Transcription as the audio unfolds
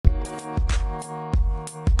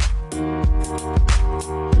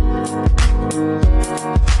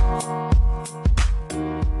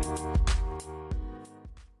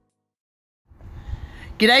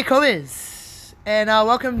G'day, Cobbers, and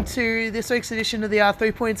welcome to this week's edition of the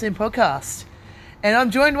 3 Points In podcast. And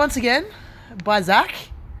I'm joined once again by Zach.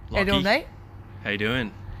 How you doing, mate? How you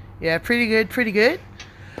doing? Yeah, pretty good.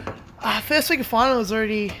 First week of finals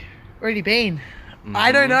already been.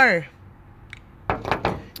 I don't know.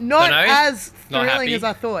 Not as thrilling as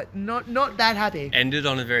I thought. Not that happy. Ended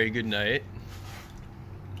on a very good note.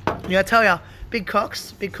 Yeah, I tell ya, big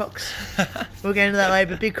cocks. We'll get into that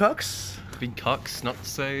later, but big cocks. Big cocks, not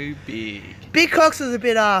so big. Big Cox was a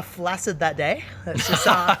bit flaccid that day. That's just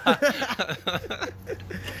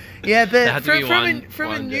yeah, but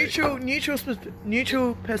from a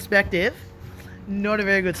neutral perspective, not a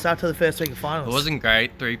very good start to the first week of finals. It wasn't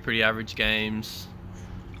great. 3 pretty average games.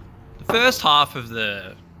 The first half of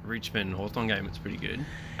the Richmond Hawthorn game was pretty good,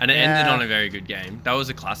 and it ended on a very good game. That was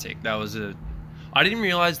a classic. I didn't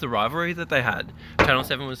realise the rivalry that they had. Channel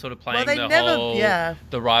 7 was sort of playing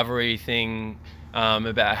the rivalry thing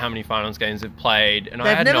about how many finals games they've played, and I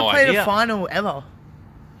had no idea. They've never played a final ever.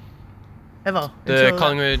 The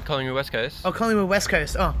Collingwood West Coast. Oh, Collingwood West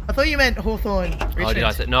Coast. Oh, I thought you meant Hawthorn Richmond. Oh, did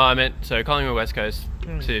I say? No, I meant Collingwood West Coast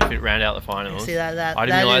to round out the finals. See, that I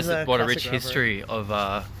didn't realise what a rich rivalry. history of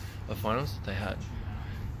finals that they had.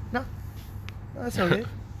 No, that's all good.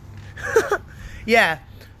 Yeah,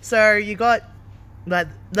 so you got.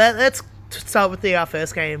 Let's start with the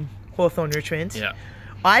first game, Hawthorn Richmond. Yeah.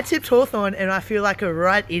 I tipped Hawthorn, and I feel like a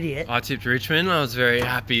right idiot. I tipped Richmond. I was very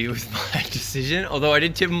happy with my decision, although I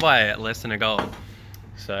did tip them by less than a goal.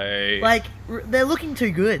 So they're looking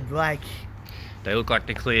too good. They look like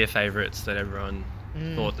the clear favourites that everyone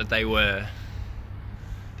thought that they were.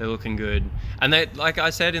 They're looking good, and they, like I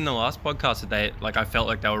said in the last podcast, that I felt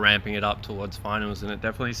like they were ramping it up towards finals, and it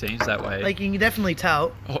definitely seems that way. You can definitely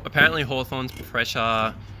tell. Apparently, Hawthorn's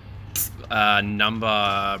pressure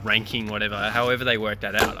number ranking, however they worked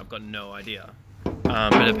that out, I've got no idea.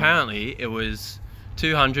 But apparently, it was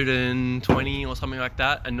 220 or something like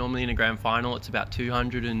that, and normally in a grand final, it's about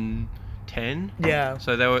 210. Yeah.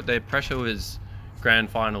 So their pressure was grand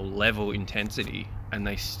final level intensity, and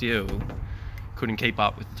they still couldn't keep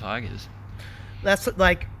up with the Tigers. That's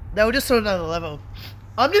they were just on another level.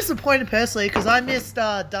 I'm disappointed personally because I missed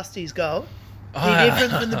Dusty's goal. The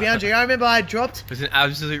difference from the boundary. I remember I dropped. It was an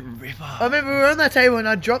absolute ripper. I remember we were on that table and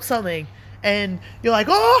I dropped something, and you're like,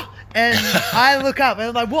 oh! And I look up and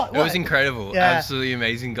I'm like, what? It was incredible. Yeah. Absolutely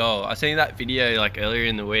amazing goal. I seen that video earlier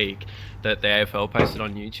in the week that the AFL posted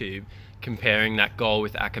on YouTube comparing that goal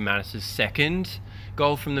with Ackermanis' second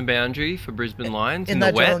goal from the boundary for Brisbane Lions in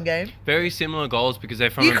the wet game. Very similar goals because they're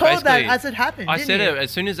from. You called that as it happened. I said it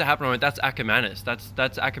as soon as it happened. I went, "That's Ackermanis. That's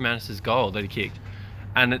Ackermanis' goal that he kicked,"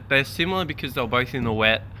 and they're similar because they're both in the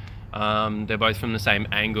wet. They're both from the same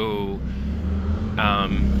angle,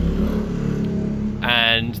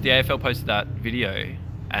 and the AFL posted that video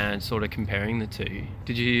and sort of comparing the two.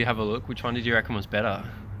 Did you have a look? Which one did you reckon was better?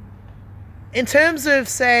 In terms of,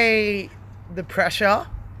 say, the pressure,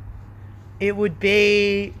 it would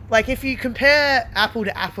be if you compare apple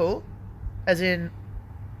to apple, as in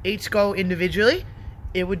each goal individually,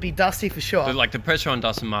 it would be Dusty for sure. But the pressure on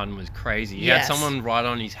Dustin Martin was crazy. He had someone right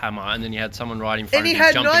on his hammer, and then you had someone right in front of him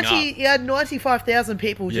jumping up. He had 95,000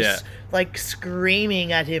 people just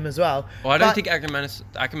screaming at him as well. Well, I don't think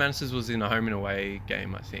Ackermanis was in a home and away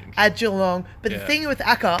game, I think. At Geelong. But the thing with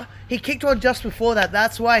Acker, he kicked one just before that.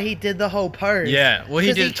 That's why he did the whole pose. Yeah, well,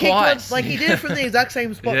 he did it twice. He did it from the exact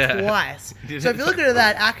same spot twice. So if you look at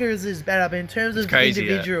that, Acker's is better. But in terms of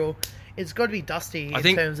individual... Yeah. It's got to be Dusty. I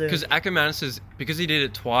think because Ackermanis because he did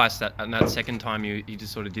it twice, and that second time he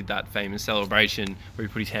just sort of did that famous celebration where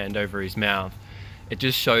he put his hand over his mouth. It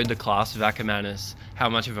just showed the class of Ackermanis, how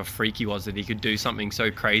much of a freak he was that he could do something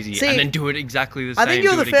so crazy and then do it exactly the same. I think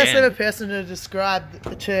you're the first ever person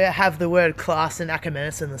to have the word class and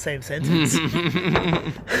Ackermanis in the same sentence.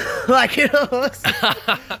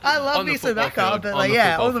 I love me some Acker, but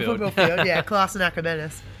on the football field, class and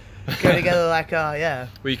Ackermanis go together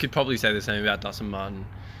Well, you could probably say the same about Dustin Martin.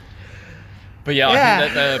 But I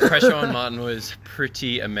think that the pressure on Martin was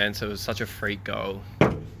pretty immense. It was such a freak goal.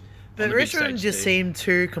 But Richmond just seemed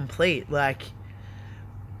too complete.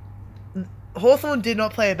 Hawthorn did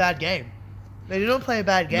not play a bad game. They did not play a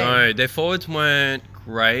bad game. No, their forwards weren't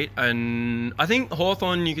great. And I think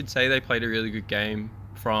Hawthorn, you could say they played a really good game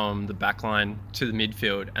from the back line to the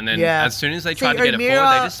midfield, and then as soon as they tried to get it forward,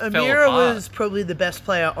 they just fell apart. O'Meara was probably the best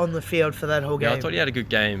player on the field for that whole game. Yeah, I thought he had a good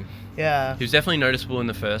game. Yeah. He was definitely noticeable in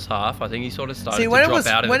the first half. I think he sort of started to drop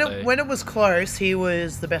out of it. When it was close, he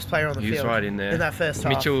was the best player on the field. He was right in there. In that first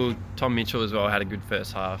half. Tom Mitchell as well had a good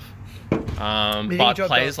first half. But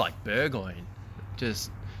players like Burgoyne,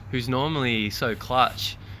 who's normally so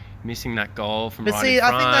clutch, missing that goal from But right see, in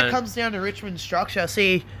front. I think that comes down to Richmond's structure.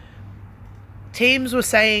 See, teams were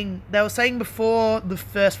saying before the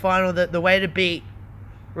first final that the way to beat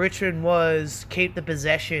Richmond was keep the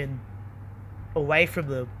possession away from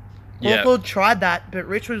them. Yeah. Hawthorn tried that, but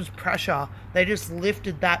Richmond's pressure, they just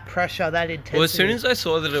lifted that pressure, that intensity. Well, as soon as I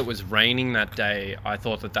saw that it was raining that day, I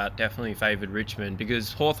thought that definitely favoured Richmond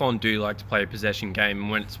because Hawthorn do like to play a possession game, and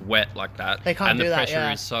when it's wet like that, They can't and do the that, pressure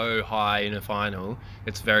yeah. is so high in a final,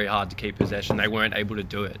 it's very hard to keep possession. They weren't able to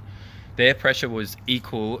do it. Their pressure was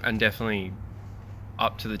equal and definitely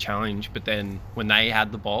up to the challenge, but then when they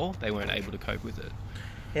had the ball, they weren't able to cope with it.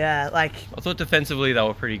 Yeah, like, I thought defensively they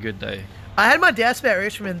were pretty good though. I had my doubts about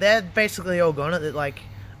Richmond. They're basically all gone at it. Like,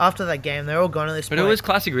 after that game, they're all gone at this But point. it was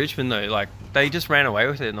classic Richmond though. Like they just ran away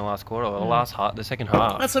with it in the last quarter, or the second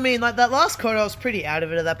half. That's what I mean. Like, that last quarter, I was pretty out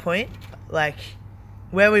of it at that point. Like,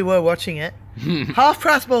 where we were watching it.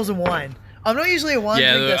 Half-price balls and wine. I'm not usually a wine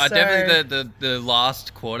drinker, so... definitely the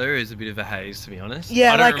last quarter is a bit of a haze, to be honest.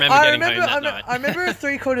 Yeah, I don't like, remember getting home that night. I remember a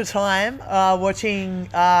three-quarter time watching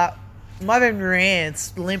my man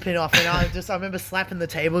Rance limping off, and I remember slapping the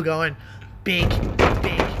table going, big,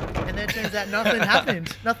 and then it turns out nothing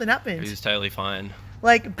happened. Nothing He happened. was totally fine.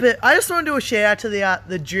 Like, but I just want to do a shout out to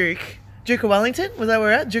the Duke of Wellington. Was that where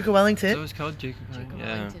we're at? Duke of So it Wellington. was called Duke. Duke of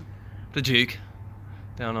Yeah, Wellington. the Duke,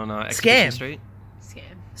 down on Exhibition Scam. Street.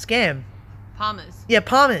 Scam. Palmer's. Yeah,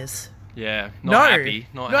 Palmer's. Yeah, No, not happy.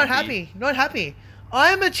 Not happy.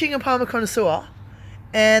 I'm a chicken parma connoisseur,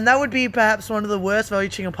 and that would be perhaps one of the worst value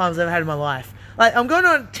chicken parmas I've ever had in my life. Like, I'm going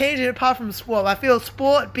on a tangent apart from sport. I feel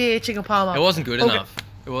sport, beer, chicken parma. It wasn't good Okay. enough.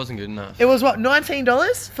 It wasn't good enough. It was what,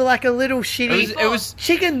 $19 for like a little shitty It was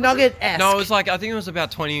chicken nugget-esque. no, it was like I think it was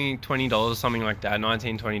about $20, something like that,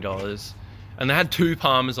 $19-$20. And they had two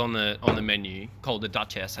Palmers on the menu called the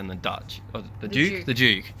Duchess and the Dutch. Or the Duke? The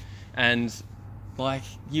Duke. And like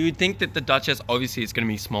you would think that the Duchess obviously is going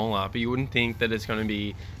to be smaller, but you wouldn't think that it's going to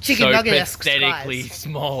be Chicken so nugget-esque pathetically size.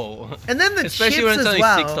 small. And then the especially chips when it's as only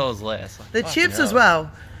well. $6 less. Like, The fucking chips as hell.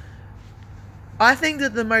 well. I think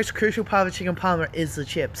that the most crucial part of a chicken parma is the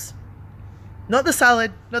chips. Not the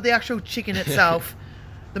salad, not the actual chicken itself.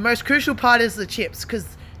 The most crucial part is the chips,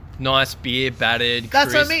 because Nice beer battered,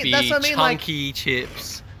 That's what I crispy, mean, that's what I mean, like- chunky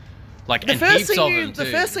chips. Like the and first heaps thing of you them the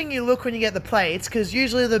too. first thing you look when you get the plates, because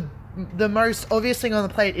usually the most obvious thing on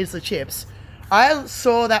the plate is the chips. I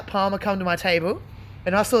saw that parma come to my table,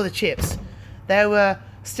 and I saw the chips. They were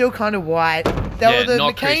still kind of white. They were the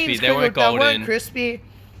not McCain's crispy. They weren't golden. They weren't crispy.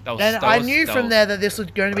 That was- And that I was- knew that from was- there that this was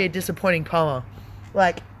going to be a disappointing parma.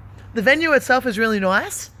 Like, the venue itself is really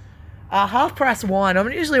nice. Half-price wine. I'm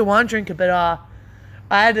not usually a wine drinker, but I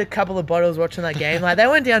had a couple of bottles watching that game. Like, they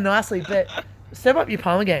went down nicely, but step up your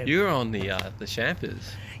parma game. You were on the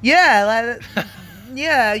Champers. Yeah, like,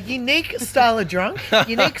 yeah, unique style of drunk.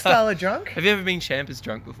 Unique style of drunk. Have you ever been Champers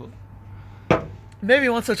drunk before? Maybe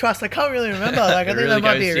once or twice. I can't really remember. Like, I It think really that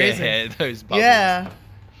might goes be a to your reason. head, those bubbles. Yeah.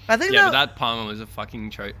 I think Yeah, but that, that parma was a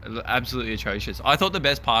fucking absolutely atrocious. I thought the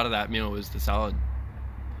best part of that meal was the salad.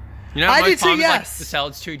 You know, I most did too, parmas, like, yes. the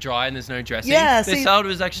salad's too dry and there's no dressing. Yeah, the see, salad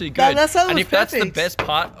was actually good. that salad and was if that's the perfect. best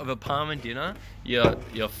part of a parma dinner, you're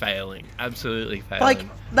failing. Absolutely failing. like,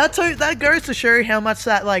 that goes to show how much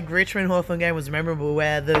that, like, Richmond Hawthorn game was memorable,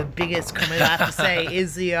 where the biggest comment I have to say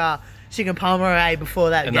is the chicken parma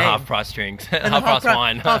before that and game. the half-price drinks, And the half-price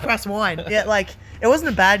wine. Half-price wine. Yeah, like, it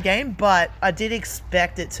wasn't a bad game, but I did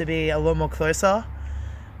expect it to be a lot more closer.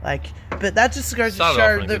 Like, but that just goes to Started off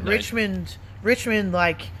on show a that good note. Richmond,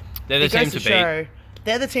 like, They're the it goes team to beat. show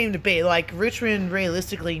they're the team to beat. Like, Richmond,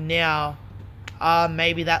 realistically, now are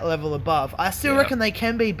maybe that level above. I still Yeah. reckon they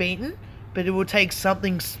can be beaten, but it will take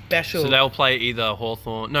something special. So they'll play either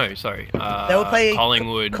Hawthorn. No, sorry. They will play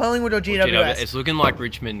Collingwood. Collingwood or GWS. It's looking like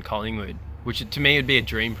Richmond Collingwood, which to me would be a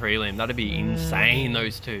dream prelim. That'd be insane,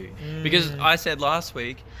 those two. Because I said last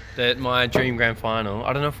week that my dream grand final,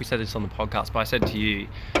 I don't know if we said this on the podcast, but I said to you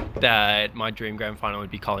that my dream grand final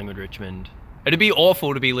would be Collingwood Richmond. It'd be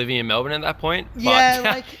awful to be living in Melbourne at that point. Yeah, but,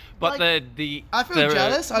 like- but like, the I feel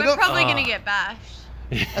jealous. I We're got probably gonna get bashed.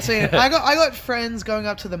 I see. I got friends going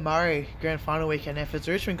up to the Murray Grand Final weekend. If it's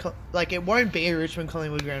Richmond, like, it won't be a Richmond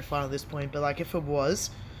Collingwood Grand Final at this point, but like if it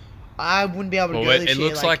was, I wouldn't be able to Well, go this it year.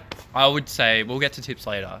 looks like I would say we'll get to tips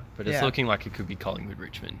later, but it's Yeah. looking like it could be Collingwood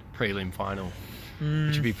Richmond prelim final,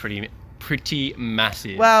 which would be pretty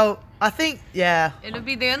massive. Well, I think It'll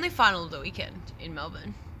be the only final of the weekend in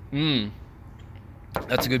Melbourne.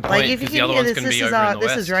 That's a good like point if you because can the other hear one's this, going to this be is over in the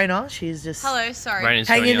this west. is Raina. She's just Hello, sorry. Raina's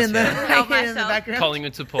hanging joining in the us, yeah. Help hanging in the myself. background.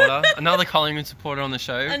 Collingwood supporter, another Collingwood supporter on the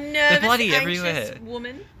show. A They're nervous, bloody anxious everywhere.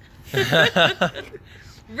 woman.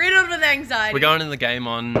 Riddled with anxiety. We're going to the game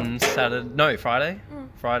on Friday.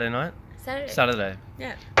 Friday night? Saturday. Saturday.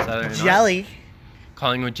 Yeah. Saturday night. Jelly.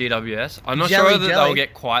 Collingwood GWS. I'm not Jelly, sure that jelly. they'll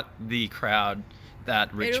get quite the crowd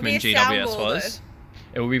that be Richmond a sound GWS ball, was.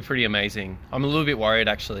 It will be pretty amazing. I'm a little bit worried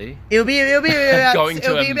actually. It'll be about, Going to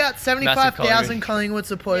it'll be a about massive 75,000 Collingwood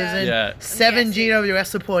supporters Yeah. and Yeah. 7 I'm guessing. GWS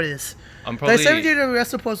supporters. I'm probably Those 7 GWS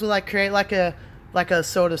supporters will like create like a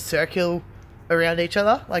sort of circle around each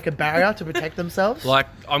other, like a barrier to protect themselves. like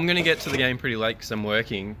I'm gonna get to the game pretty late because I'm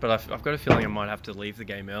working, but I've got a feeling I might have to leave the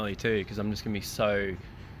game early too because I'm just gonna be so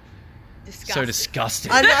Disgusting.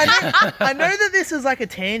 disgusted. I know that this is like a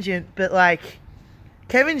tangent, but like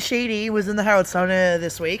Kevin Sheedy was in the Herald Sun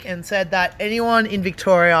this week and said that anyone in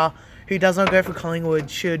Victoria who does not go for Collingwood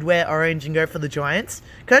should wear orange and go for the Giants.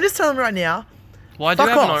 Can I just tell him right now? Well, I do Fuck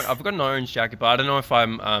have off. I've got an orange jacket, but I don't know if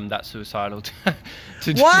I'm that suicidal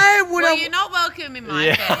to do. Why would Well, I? you're not welcome in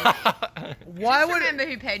my family. Yeah. Why Just would? remember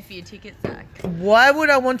who paid for your tickets, Zach. Why would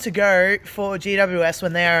I want to go for GWS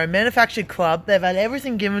when they are a manufactured club? They've had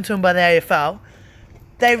everything given to them by the AFL.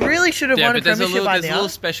 They really should have Yeah, won a but there's a premiership little, by there's a now. little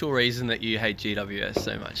special reason that you hate GWS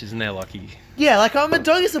so much, isn't there, Lucky? Yeah, like I'm a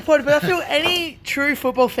Doggy supporter, but I feel any true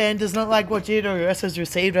football fan does not like what GWS has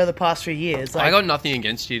received over the past 3 years. Like, I got nothing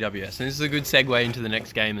against GWS, and this is a good segue into the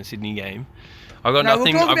next game, the Sydney game. I've got no,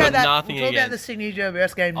 nothing. we'll talk I've about got that. nothing We'll talk about the against. Sydney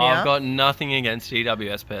GWS game now. I've got nothing against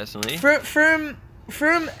GWS personally.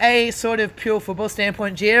 From a sort of pure football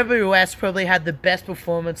standpoint, GWS probably had the best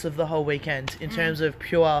performance of the whole weekend in terms of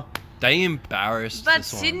pure. They embarrassed. But the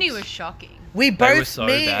Swans. Sydney was shocking. We were both, so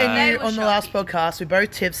me bad. and you They were on the last shocking. podcast, we both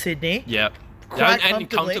tipped Sydney. Yep. Quite and comfortably.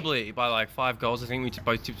 comfortably by like 5 goals. I think we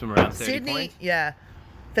both tipped them around 30 Sydney, points. yeah,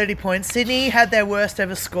 30 points. Sydney had their worst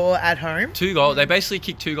ever score at home. 2 goals. They basically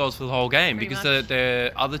kicked 2 goals for the whole game Pretty because much.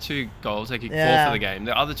 the other 2 goals they kicked 4 Yeah. for the game.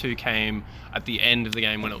 The other 2 came at the end of the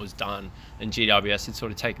game when it was done, and GWS had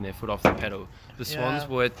sort of taken their foot off the pedal. The Swans Yeah.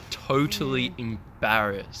 were totally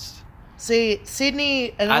embarrassed. See,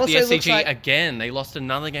 Sydney, and At also the looks SCG like again, they lost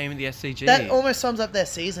another game at the SCG. that almost sums up their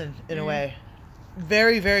season in a way.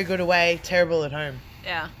 Very, very good away, terrible at home.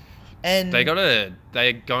 Yeah. And They're going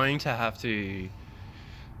to have to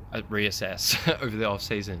reassess over the off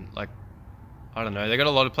season. Like, I don't know. They got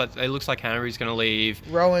a lot of players. It looks like Hanbury's going to leave.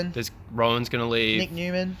 Rowan, There's Rowan's going to leave. Nick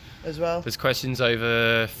Newman as well. There's questions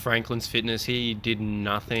over Franklin's fitness. He did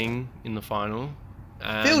nothing in the final.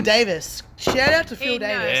 Phil Davis. Shout out to Phil He knows,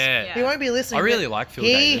 Davis. Yeah. He won't be listening. I really but like Phil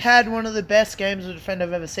he Davis. had one of the best games of a defender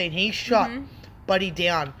I've ever seen. He shot Buddy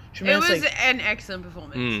down It tremendously. was an excellent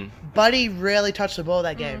performance. Mm. Buddy rarely touched the ball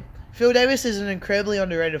that game. Phil Davis is an incredibly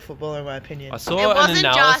underrated footballer in my opinion. I It saw an wasn't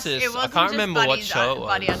analysis. It I wasn't can't just remember what Buddy's show it was.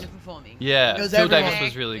 Buddy underperforming. Yeah, It was Phil everyone. Davis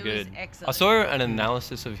was really It was good. excellent. I saw an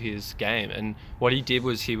analysis of his game, and what he did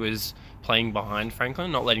was he was playing behind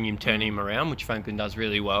Franklin, not letting him turn him around, which Franklin does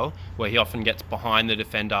really well, where he often gets behind the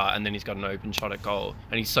defender and then he's got an open shot at goal,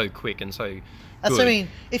 and he's so quick and so That's good. what I mean.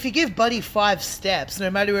 If you give Buddy 5 steps,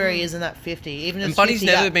 no matter where he is in that 50, even if And it's Buddy's 50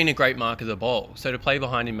 never up, been a great marker of the ball, so to play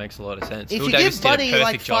behind him makes a lot of sense. if Phil you Davis give did a Buddy perfect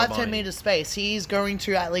like job 5-10 behind him. meters space, he's going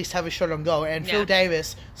to at least have a shot on goal. And Phil Yeah.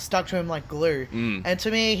 Davis stuck to him like glue. Mm. And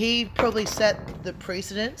to me, he probably set the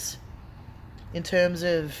precedence in terms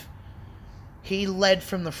of he led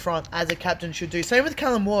from the front as a captain should do. Same with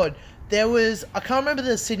Callum Ward. There was, I can't remember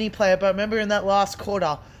the Sydney player, but I remember in that last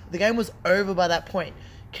quarter, the game was over by that point.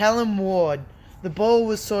 Callum Ward, the ball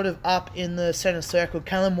was sort of up in the centre circle.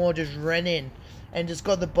 Callum Ward just ran in and just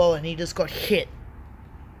got the ball, and he just got hit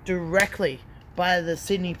directly by the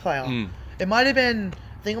Sydney player. Mm. It might have been,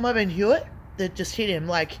 I think it might have been Hewitt that just hit him.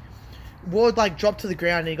 Like, Ward like dropped to the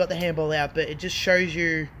ground and he got the handball out, but it just shows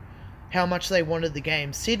you how much they wanted the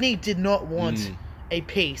game. Sydney did not want a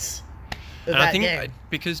piece of And that I think game.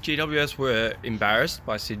 because GWS were embarrassed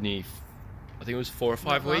by Sydney, I think it was 4 or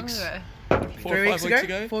 5 Not long weeks. ago. 4 or 5 weeks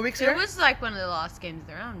ago. 4 weeks It ago? was like one of the last games of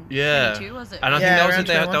the round. Yeah. 22, was it? And I Yeah, think that was around at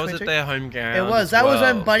their 21, that was at 22. their home ground. It was. as That was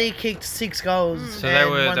when well. Buddy kicked 6 goals So and they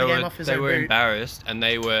were won the game off his they own were boot. embarrassed and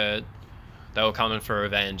they were coming for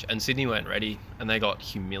revenge, and Sydney weren't ready and they got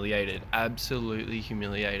humiliated, absolutely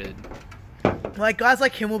humiliated. Like guys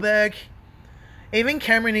like Himmelberg, even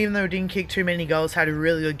Cameron, even though he didn't kick too many goals, had a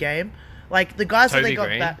really good game. Like the guys that Toby they got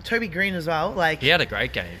Green. back, Toby Green as well. Like He had a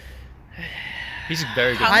great game. He's a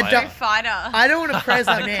very good I player. don't- Fighter. I don't want to praise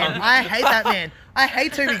that man. I hate that man. I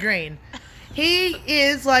hate Toby Green. He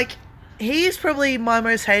is like, he's probably my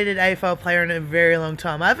most hated AFL player in a very long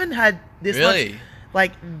time. I haven't had this Really? much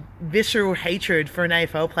like visceral hatred for an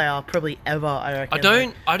AFL player probably ever. I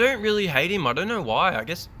reckon. I don't really hate him. I don't know why. I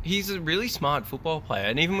guess he's a really smart football player,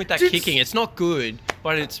 and even with that Just- kicking, it's not good,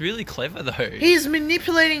 But it's really clever though. He's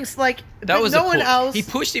manipulating like, that but was no a one push. else. He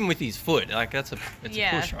pushed him with his foot. Like it's a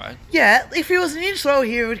Yeah. push, right? Yeah, if he was an inch lower,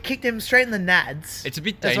 he would kick them straight in the nads. It's a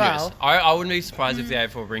bit as dangerous. well. I wouldn't be surprised if the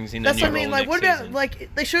AFL brings in That's a new what I mean. rule Like, next what about season. like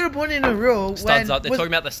they should have put in a rule Studs when up? They're was,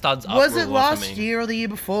 talking about the studs up was rule it or last something. year or the year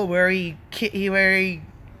before where he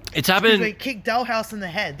It's he happened. kicked Dalhouse in the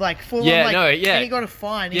head like full Yeah, on, like, no, yeah. and he got a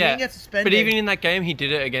fine. He Yeah, didn't get suspended. but even in that game, he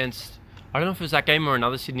did it against. I don't know if it was that game or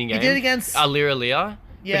another Sydney game. did against- Alira.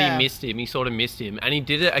 But Yeah. he missed him. He sort of missed him, and he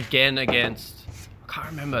did it again against. I can't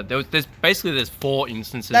remember. There's 4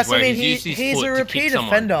 instances That's where what I mean, he's used his he's foot a to kick repeat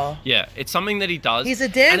someone. offender. Yeah, it's something that he does. He's a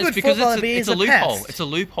damn and it's good because footballer, it's but a, he's it's a a loophole. pest. It's a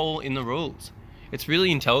loophole in the rules. It's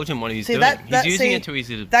really intelligent what he's See doing. that He's using see, it to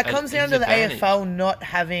his that comes down to the advantage. AFL not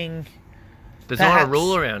having. There's not a perhaps-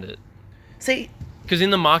 rule around it. See, Because in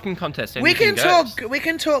the marking contest, we can anything goes. We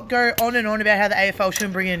can go on and on about how the AFL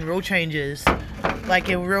shouldn't bring in rule changes, like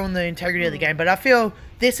it will ruin the integrity of the game. But I feel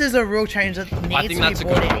this is a rule change that needs I think to that's be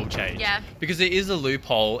a brought good in. rule change. Yeah. Because it is a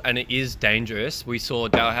loophole and it is dangerous. We saw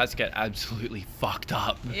Dalhouse get absolutely fucked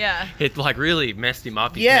up. Yeah. It like really messed him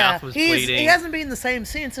up. His Yeah, mouth was bleeding. he hasn't been the same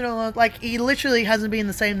since. And like he literally hasn't been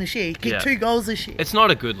the same this year. He kicked Yeah. 2 goals this year. It's not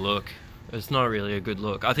a good look. It's not really a good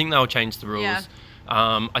look. I think they'll change the rules. Yeah.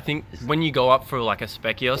 I think when you go up for like a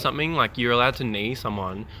specky or something, like you're allowed to knee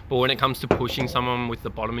someone, but when it comes to pushing someone with the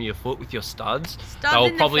bottom of your foot with your studs, Studs they'll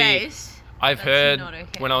in probably. the face. I've That's heard not okay.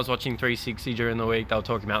 when I was watching 360 during the week, they were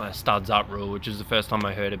talking about that studs up rule, which is the first time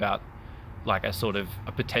I heard about like a sort of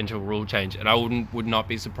a potential rule change, and I would not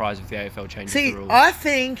be surprised if the AFL changes See, the rules. I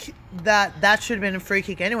think that should have been a free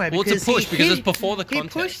kick anyway. Well, it's a because push he because hit- it's before the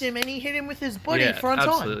contest. He pushed him and he hit him with his body yeah, front on.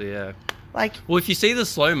 absolutely, yeah. Like, Well, if you see the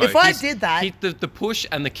slow mo, If I did that- the push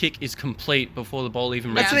and the kick is complete before the ball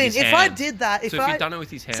even that's reaches what I mean. his If hands. I did that, so if he'd done it with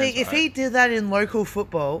his hands, see, if right? he did that in local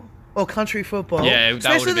football or country football, Yeah, that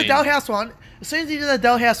especially the would've been- Dalhouse one. As soon as he did the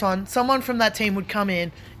Dalhouse one, someone from that team would come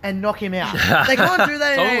in and knock him out. They can't do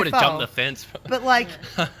that in someone would AFL. have jumped the fence. But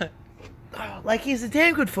like he's a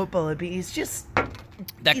damn good footballer, but he's just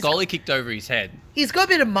that he's- goal he kicked over his head. he's got a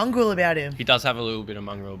bit of mongrel about him. He does have a little bit of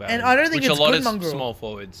mongrel about And him, I don't think which it's a lot good of mongrel. small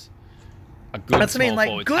forwards, a good That's what I small mean. Like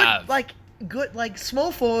forwards have. like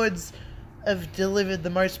small forwards have delivered the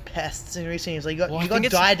most pests in recent years. Like Well, I you got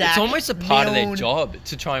think Didac, it's almost a part of their Milne, job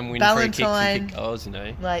to try and win free kicks Valentine. and kick goals, you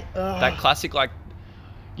know. Like That classic, like,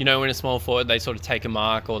 you know, when a small forward, they sort of take a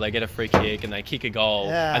mark or they get a free kick and they kick a goal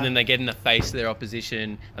Yeah. and then they get in the face of their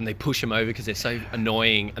opposition and they push them over because they're so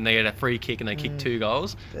annoying and they get a free kick and they kick 2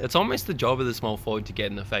 goals. It's almost the job of the small forward to get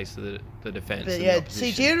in the face of the defence. But and yeah, the see,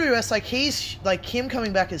 opposition. GWS, like he's like him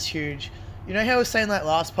coming back is huge. You know how I was saying like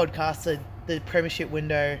last podcast that the premiership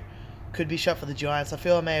window could be shut for the Giants. I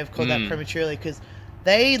feel I may have called that prematurely because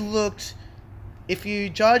they looked. If you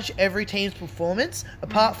judge every team's performance,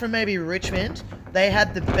 apart from maybe Richmond, they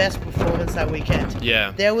had the best performance that weekend.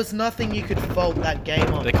 Yeah. There was nothing you could fault that game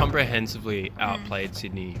on. They comprehensively outplayed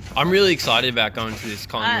Sydney. I'm really excited about going to this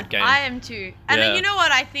Collingwood game. I am too. And Yeah. then you know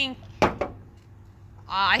what? I think.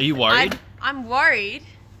 Are you worried? I'm worried,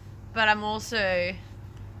 but I'm also.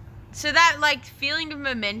 So that like feeling of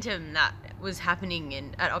momentum that was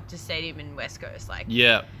happening at Optus Stadium in West Coast,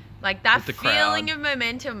 Yeah. like that With the feeling crowd. of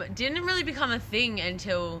momentum didn't really become a thing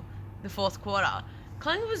until the 4th quarter.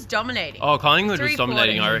 Collingwood was dominating. Oh, Collingwood was 3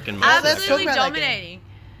 dominating, I quarters. reckon. let's talk Absolutely about that game. dominating.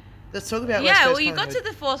 Let's talk about West Yeah, Coast well, you got to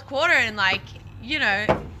Collingwood. the 4th quarter and like, you know,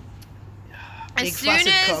 Big as soon flaccid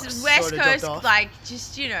as cocks West sorta dropped Coast off. like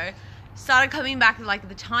just started coming back like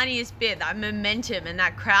the tiniest bit, that momentum and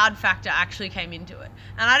that crowd factor actually came into it,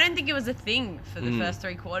 and I don't think it was a thing for the first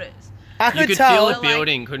 3 quarters. I You could could tell. feel it like,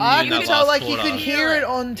 building, couldn't I you, in could that tell, last like quarter? you could hear it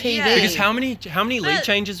on TV. Yeah. Because how many league But-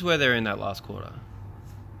 changes were there in that last quarter?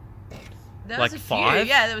 There Like was a 5? few,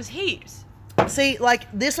 yeah, there was heaps. See, like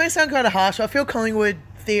this may sound kind of harsh. I feel Collingwood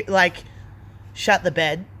shut the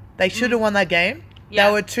bed. They should have won that game. Yeah.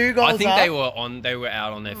 They were 2 goals I think up. they were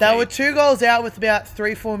out on their feet. They were 2 goals out with about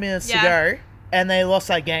 3-4 minutes Yeah. to go, and they lost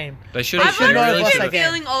that game. They should I've have. should I've not have honestly lost been that game.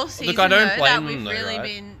 feeling all season I don't though, blame that them we've though, really right?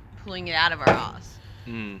 been pulling it out of our ass.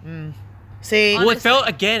 See, Well, it Honestly. felt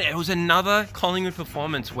again. It was another Collingwood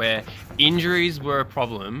performance where injuries were a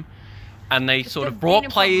problem, and they sort of They've brought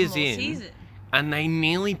been a players problem all in, season. and they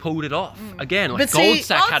nearly pulled it off. Again, like But see-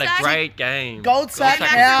 Goldsack had a Goldsack- great game. Goldsack Came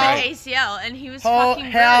how- back from the ACL and he was How-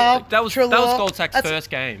 fucking how- brilliant. That was Trelaw- Goldsack's that's- first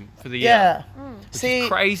game for the year. yeah. Which See, is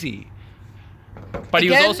crazy. But he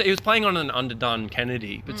Again- was playing on an underdone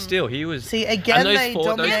Kennedy, but still he was. See, again, and those they those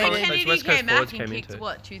dominated- Yeah, those Kennedy West Coast came back forwards and came kicked, into it.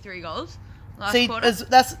 what, 2-3 goals last see, quarter?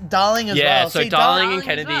 that's Darling as Yeah, well. so See, Darling Darling and as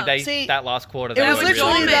Kennedy, well. they See, that last quarter. It they was were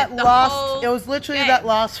literally really that dominant the last. whole It was literally game. that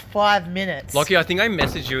last 5 minutes. Lockie, I think I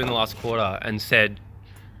messaged you in the last quarter and said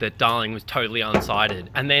that Darling was totally unsighted.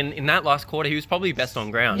 And then in that last quarter, he was probably best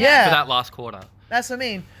on ground Yeah. for that last quarter. That's what I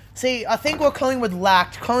mean. See, I think what Collingwood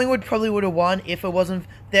lacked, Collingwood probably would have won if it wasn't...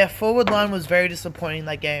 Their forward line was very disappointing in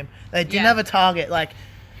that game. They didn't have a target. Like,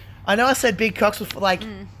 I know I said Big Cox was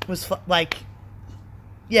like...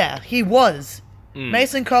 Yeah, he was.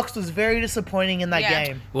 Mason Cox was very disappointing in that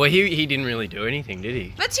game. Well, he didn't really do anything, did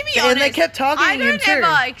he? But to be And honest, they kept targeting him too. I don't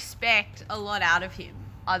ever expect a lot out of him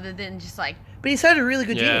other than just like... But he's had a really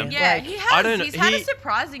good Yeah. year. Yeah, Like, he I has. don't- He's had a he-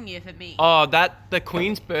 surprising year for me. Oh, the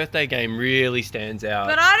Queen's birthday game really stands out.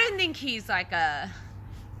 But I don't think he's like a...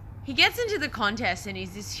 He gets into the contest and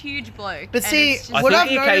he's this huge bloke. But and see, it's just- I what think I've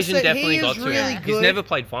the noticed occasion that definitely he got is to really him. good. He's never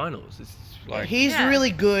played finals. It's like, He's Yeah.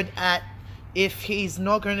 really good at... If he's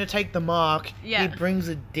not going to take the mark, Yeah. he brings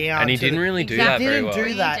it down. and he to didn't the- really do Exactly. that very Didn't well. do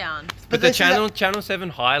Bring it that. down. But the this is a- Channel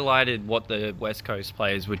 7 highlighted what the West Coast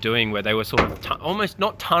players were doing, where they were sort of almost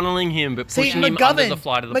not tunneling him, but See, pushing him under the McGovern,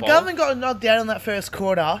 flight of the ball. McGovern got knocked out in that first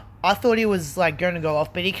quarter. I thought he was like going to go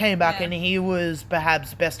off, but he came back Yeah. and he was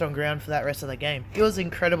perhaps best on ground for that rest of the game. He was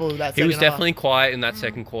incredible that He was second half. definitely quiet in that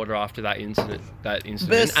second quarter after that incident. But And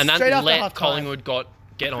straight that after let half-time. Collingwood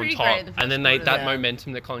get on Pretty top, great in the and then first quarter, that yeah.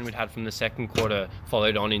 momentum that Collingwood had from the second quarter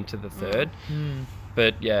followed on into the third. Hmm.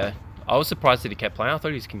 But yeah, I was surprised that he kept playing. I thought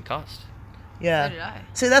he was concussed. Yeah. So did I.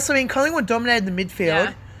 See, that's what I mean. Collingwood dominated the midfield.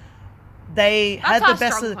 Yeah. They That's had our the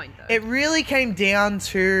best strong of point, though. it. Really came down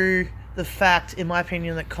to the fact, in my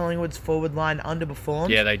opinion, that Collingwood's forward line underperformed.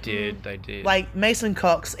 Yeah, they did. They did. Like Mason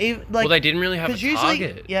Cox, even like well, they didn't really have a 'cause usually,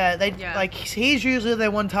 target. yeah, they Yeah. like he's usually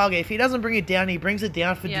their one target. If he doesn't bring it down, he brings it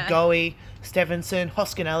down for Yeah. DeGoey, Stevenson,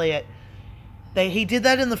 Hoskin Elliott. He did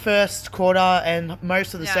that in the first quarter and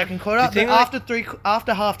most of the Yeah. second Do quarter. you think, But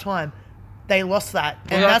after half time, they lost that.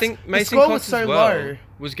 And Well, I that's, think the Mason score Cox was so as well low.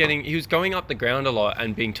 he was going up the ground a lot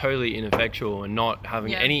and being totally ineffectual and not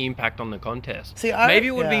having Yeah. any impact on the contest. See, Maybe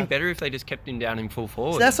it would have yeah. been better if they just kept him down in full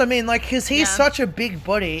forward. So that's what I mean, like, because he's Yeah. such a big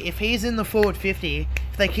body. If he's in the forward 50,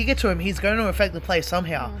 if they kick it to him, he's going to affect the play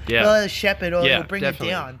somehow. Yeah. Whether it's Shepherd or Yeah, he'll bring definitely.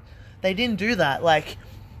 it down. They didn't do that. Like,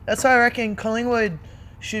 that's why I reckon Collingwood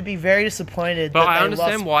should be very disappointed. But that I they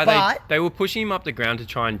understand lost. why But, they were pushing him up the ground to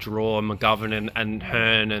try and draw McGovern and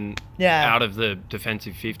Hearn and Yeah. out of the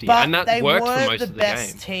defensive 50. but And that they worked for weren't most the of the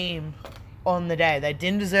best game. team on the day. They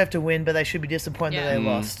didn't deserve to win, but they should be disappointed Yeah. that they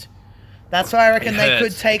lost. That's why I reckon It they hurts.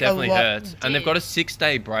 could take it a definitely lot. hurts. And they've got a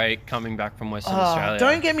 6-day break coming back from Western Oh, Australia.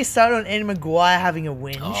 don't get me started on Eddie Maguire having a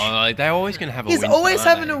whinge. Oh, like, they're always going to have a He's whinge, always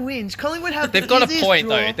aren't having they? a whinge. Collingwood have They've the got a easiest point,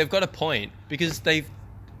 draw. though. They've got a point because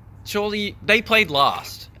surely they played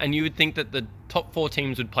last, and you would think that the top 4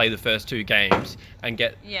 teams would play the first 2 games and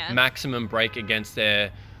get Yeah. maximum break against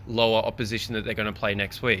their lower opposition that they're going to play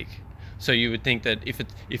next week. So you would think that if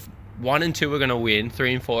 1 and 2 are going to win,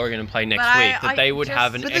 3 and 4 are going to play next But week, that I they would just-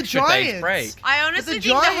 have an But the extra day's Giants- break. I But honestly the think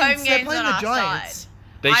the home Giants, they're game's playing on the our Giants. side.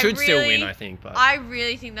 They I should still really- win, I think. But I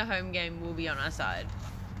really think the home game will be on our side.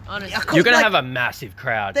 Honestly. Yeah, of course. you're going like- to have a massive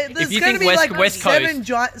crowd. There's If you going to think be West like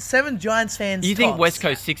Coast, seven Giants fans. you think tops. West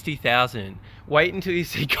Coast 60,000. Wait until you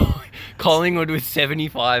see Collingwood with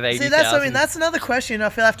 75, 80,000. See, that's another question I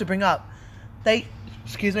feel I have to bring up. They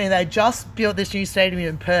just built this new stadium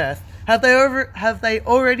in Perth. Have they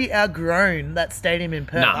already outgrown that stadium in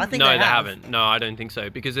Perth? No, I think no, they they have. haven't. No, I don't think so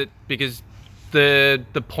because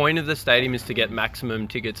the point of the stadium is to get maximum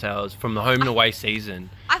ticket sales from the home and away season.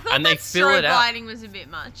 I thought and that they fill strobe it out. lighting was a bit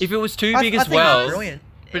much. If it was too I big I as think well, it's brilliant.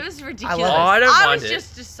 It was ridiculous. love it. Oh, I don't mind was it.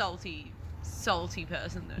 just a salty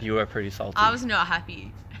person though. you were pretty salty. I was not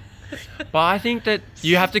happy. But I think that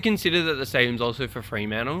you have to consider that the stadium's also for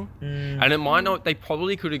Fremantle, Mm. and it might not. They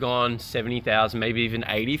probably could have gone 70,000, maybe even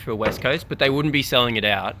 80 for West Coast, but they wouldn't be selling it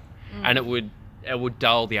out, and it would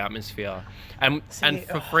dull the atmosphere. And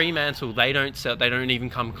for Fremantle, they don't even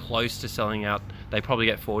come close to selling out. They probably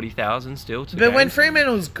get 40,000 still. But when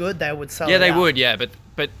Fremantle's good, they would sell. yeah, it they out. would. Yeah,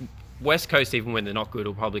 but West Coast, even when they're not good,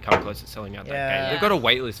 will probably come close to selling out that Yeah. game. Yeah. They've got a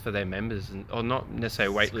wait list for their members, or not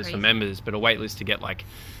necessarily a wait list for crazy. members, but a wait list to get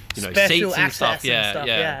Special seats and access stuff. Yeah.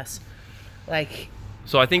 Yes. Like,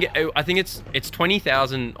 So I think it's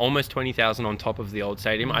 20,000, almost 20,000 on top of the old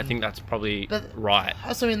stadium. I think that's probably But- right.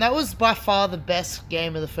 I mean, that was by far the best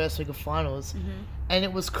game of the first week of finals, and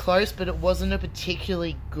it was close, but it wasn't a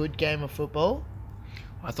particularly good game of football.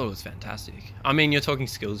 I thought it was fantastic. I mean, you're talking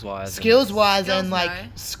skills wise. Skills wise Skills, and like no.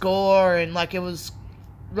 score and like it was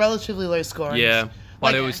relatively low scoring. Yeah,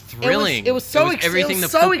 but Like, it was thrilling. It was so everything it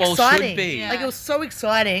was that so football exciting. should be. Yeah. Like it was so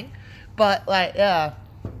exciting, but like yeah,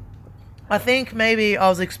 I think maybe I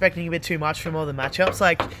was expecting a bit too much from all the matchups.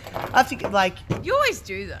 Like I think like You always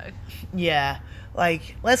do though. yeah,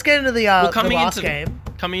 like let's get into the last game.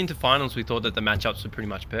 coming into finals, we thought that the matchups were pretty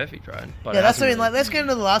much perfect, right? But Yeah, it that's what I hasn't mean. Like, really- let's get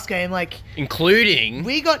into the last game. Like, including.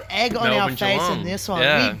 we got egg on our Melbourne face Geelong. in this one.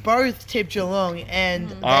 Yeah. We both tipped Geelong, and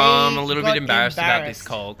they I'm a little got bit embarrassed about this,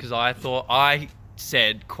 Cole, because I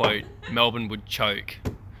said, quote, Melbourne would choke.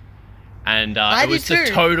 And I it was did the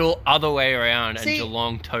too. total other way around, See, and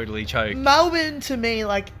Geelong totally choked. Melbourne, to me,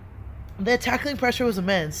 like, their tackling pressure was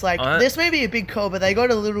immense. Like, I- this may be a big call, but they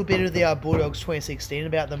got a little bit of the Bulldogs 2016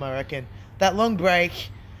 about them, I reckon. That long break,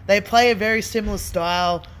 they play a very similar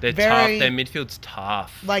style. They're very, tough. Their midfield's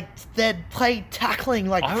tough. like, they play tackling,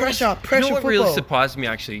 like, I pressure You know what football. really surprised me,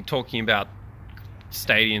 actually, talking about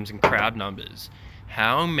stadiums and crowd numbers?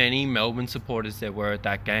 How many Melbourne supporters there were at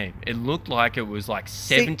that game. It looked like it was like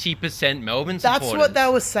 70% Melbourne supporters. That's what they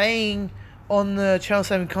were saying on the Channel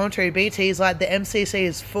 7 commentary. BT's like, the MCC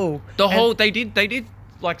is full. The And- whole they did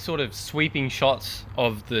like sort of sweeping shots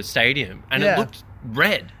of the stadium, and Yeah. it looked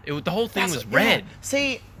red. The whole thing was yeah. red.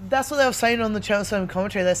 See, that's what they were saying on the Channel 7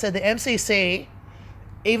 commentary. They said the MCC,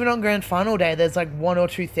 even on grand final day, there's like 1,000 or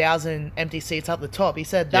 2,000 empty seats up the top. He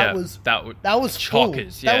said that was that full.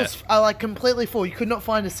 chockers. Yeah, That was like completely full. You could not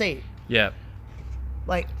find a seat. yeah.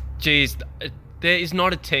 Like, Jeez, there is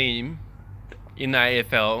not a team in the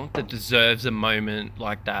AFL that deserves a moment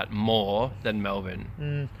like that more than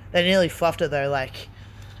Melbourne. they nearly fluffed it though. Like,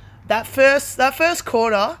 that first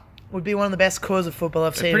quarter would be one of the best quarters of football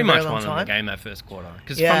I've They seen pretty in a much very long won the time. game that first quarter,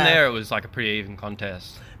 because Yeah. from there it was like a pretty even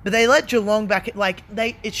contest. But they let Geelong back.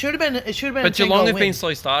 It should have been. It should have been. But a 10 Geelong goal have win. been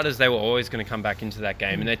slow starters. They were always going to come back into that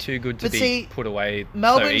game, and they're too good to But be see, put away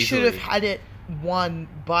Melbourne so should easily. have had it won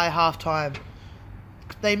by half time.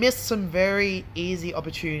 They missed some very easy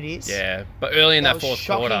opportunities. Yeah, but early in That that was fourth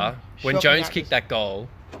shocking- quarter, when shocking Jones that kicked that goal,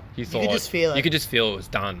 you thought could just feel it. You could just feel it was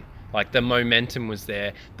done. Like the momentum was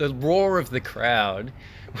there, the roar of the crowd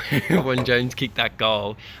when Jones kicked that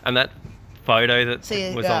goal, and that photo that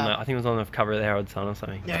See, was on the, I think it was on the cover of the Herald Sun or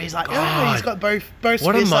something. Yeah, he's like, God. he's got both What a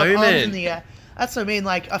fists up, arms moment. in the air. That's what I mean.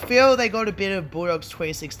 Like, I feel they got a bit of Bulldogs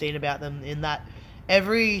 2016 about them in that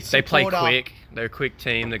every They play supporter, quick. They're a quick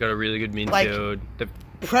team. They got a really good midfield. the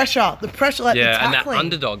pressure, like the Yeah, and tackling. that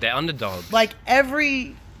underdog. They're underdogs.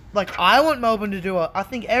 Like I want Melbourne to do it. I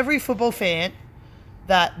think every football fan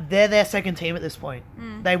that they're their second team at this point.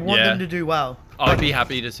 They want Yeah. them to do well. I'd be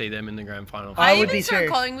happy to see them in the grand final. I I would even be saw a too.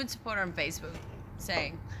 Collingwood supporter on Facebook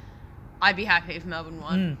saying, "I'd be happy if Melbourne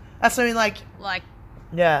won." That's what I mean. Like, Like,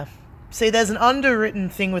 yeah. See, there's an underwritten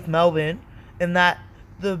thing with Melbourne in that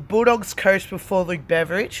the Bulldogs coach before Luke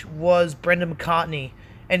Beveridge was Brendan McCartney.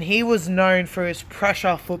 And he was known for his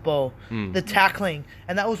pressure football, the tackling.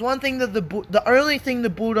 And that was one thing that the only thing the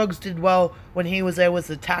Bulldogs did well when he was there was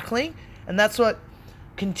the tackling. And that's what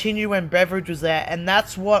continued when Beveridge was there. And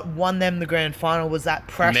that's what won them the grand final was that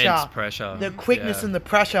pressure. Immense pressure. The quickness Yeah. and the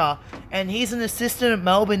pressure. And he's an assistant at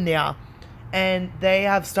Melbourne now. And they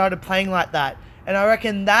have started playing like that. And I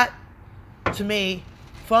reckon that, to me,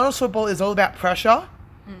 finals football is all about pressure.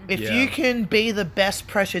 If Yeah. you can be the best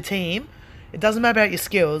pressure team, it doesn't matter about your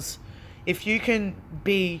skills. If you can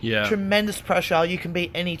be Yeah. tremendous pressure, you can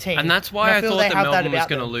beat any team. And that's why I feel thought they that have Melbourne was about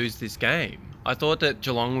going to them. lose this game. I thought that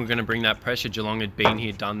Geelong were going to bring that pressure. Geelong had been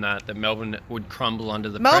here, done that. That Melbourne would crumble under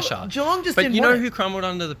the pressure. Geelong just but didn't you know want it. who crumbled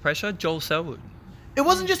under the pressure? Joel Selwood. It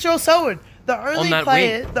wasn't just Joel Selwood. The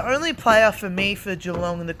that only player for me for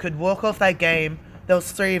Geelong that could walk off that game, there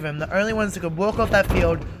was three of them. The only ones that could walk off that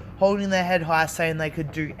field holding their head high saying they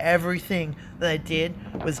could do everything that they did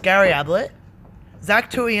was Gary Ablett,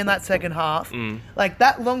 Zach Tui in that second half. Like,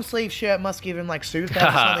 that long sleeve shirt must give him like superpowers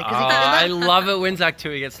or something. 'cause I in that- love it when Zach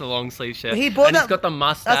Tui gets the long sleeve shirt. He bought and he's that- got the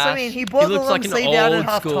mustache. that's what I mean, he bought the looks long like an sleeve out at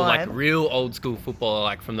old school, like half-time. real old school footballer,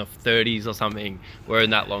 like from the 30s or something,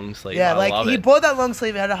 wearing that long sleeve. Yeah, I like love he it. bought that long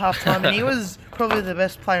sleeve out of half time, and he was probably the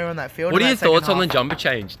best player on that field. What in are your that second thoughts on the half. jumper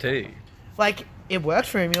change too? Like, it worked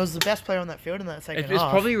for him. He was the best player on that field in that second It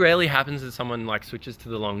half. probably rarely happens that someone like switches to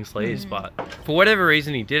the long sleeves, but for whatever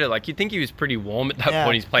reason he did it. Like you'd think he was pretty warm at that Yeah,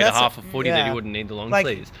 point. He's played a that's half of footy that he yeah. wouldn't need the long Like,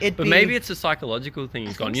 sleeves. it'd But be- maybe it's a psychological thing.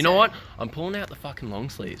 He's gone, think you know so. what? I'm pulling out the fucking long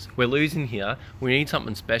sleeves. We're losing here. We need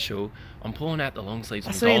something special. I'm pulling out the long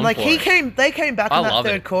sleeves. So, like, They they came back I in that love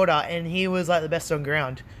third it. quarter, and he was like the best on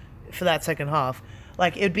ground for that second half.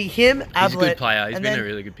 Like, it'd be him, Ablett. He's a good player. He's and been then a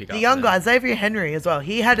really good pickup The young for them. guy, Xavier Henry as well.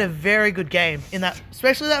 He had a very good game in that,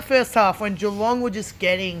 especially that first half when Geelong were just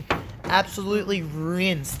getting absolutely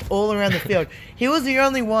rinsed all around the field. He was the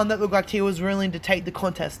only one that looked like he was willing to take the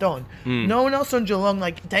contest on. No one else on Geelong.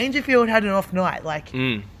 Like, Dangerfield had an off night. Like,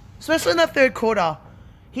 especially in that third quarter,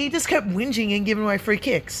 he just kept whinging and giving away free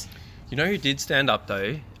kicks. You know who did stand up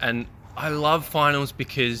though, and I love finals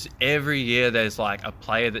because every year there's like a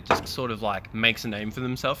player that just sort of like makes a name for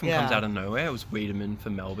themselves and comes Yeah. out of nowhere. It was Wiedemann for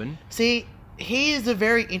Melbourne. See, he is a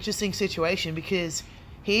very interesting situation because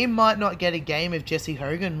he might not get a game if Jesse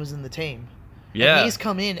Hogan was in the team. Yeah. And he's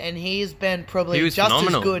come in and he's been probably He was just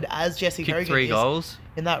phenomenal. as good as Jesse Kicked Hogan 3 is goals.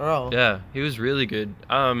 in that role. Yeah, he was really good.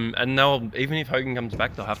 And now even if Hogan comes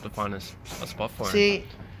back, they'll have to find a spot for him. See,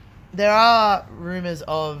 there are rumors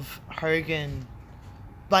of Hogan,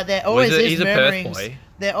 but there always is he's a Perth murmurings. boy.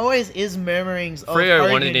 There always is murmurings of Freo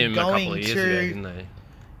Hogan wanted him a going couple of years to, ago, didn't they?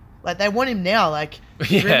 like they want him now. Like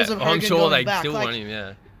Yeah, rumors of Hogan I'm sure going they back. still like, want him.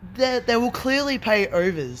 Yeah. They will clearly pay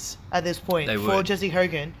overs at this point They for would. Jesse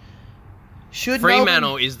Hogan. Should Fremantle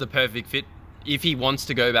Melbourne, is the perfect fit. If he wants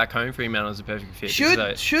to go back home, Fremantle is the perfect fit.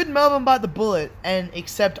 should Melbourne bite the bullet and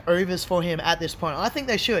accept overs for him at this point? I think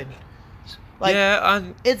they should. Like, yeah,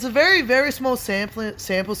 it's a very, very small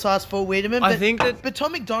sample size for Wiedemann. I But, think that but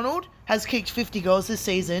Tom McDonald has kicked 50 goals this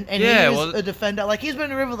season, and Yeah, he is well, a defender. Like, he's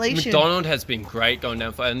been a revelation. McDonald has been great going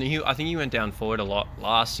down forward, and I think he went down forward a lot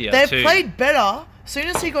last year They've too. played better. As soon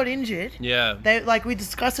as he got injured, Yeah. we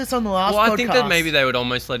discussed this on the last Well, podcast. I think that maybe they would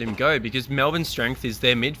almost let him go because Melbourne's strength is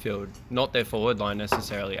their midfield, not their forward line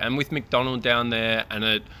necessarily. And with McDonald down there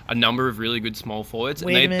and a number of really good small forwards,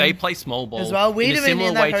 and Wiedemann they play small ball as well. in a Wiedemann similar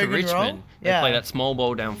in that way to Hogan Richmond. role. They Yeah. play that small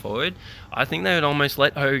ball down forward. I think they would almost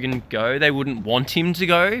let Hogan go. They wouldn't want him to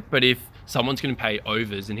go, but if someone's going to pay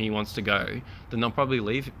overs and he wants to go, then they'll probably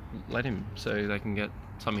let him so they can get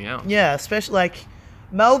something else. Yeah, especially like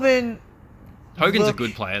Melbourne. Hogan's Look, a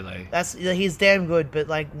good player though. He's damn good, but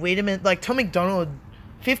like Wiedemann, like Tom McDonald,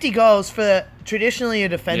 50 goals for traditionally a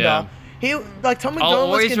defender. Yeah. He like Tom I'll McDonald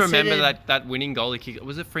was always remember considered- that winning goal he kicked.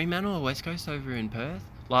 Was it Fremantle or West Coast over in Perth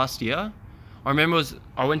last year? I remember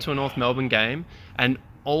I went to a North Melbourne game and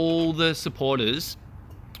all the supporters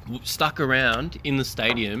stuck around in the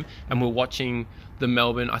stadium and were watching the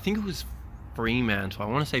Melbourne. I think it was Fremantle. I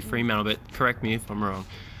want to say Fremantle, but correct me if I'm wrong.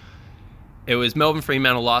 It was Melbourne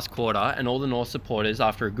Fremantle last quarter, and all the North supporters,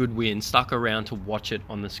 after a good win, stuck around to watch it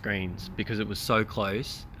on the screens because it was so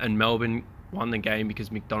close. And Melbourne won the game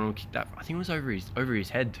because McDonald kicked that. I think it was over his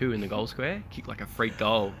head too in the goal square. Kicked like a freak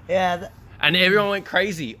goal, Yeah, and everyone went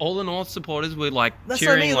crazy. All the North supporters were like That's what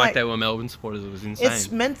I cheering mean, like like, they were Melbourne supporters. It was insane.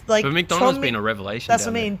 it's meant like. But McDonald's Tom been Mc- a revelation. That's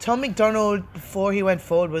what down I mean. Tom McDonald, before he went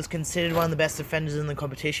forward, was considered one of the best defenders in the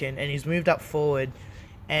competition, and he's moved up forward,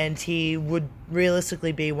 and he would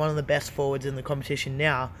realistically be one of the best forwards in the competition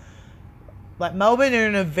now. Like Melbourne are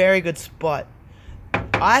in a very good spot.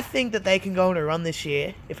 I think that they can go on a run this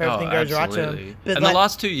year if everything goes right to absolutely. them. But And like, the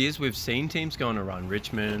last 2 years, we've seen teams go on a run.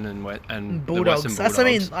 Richmond and the Bulldogs. Western That's what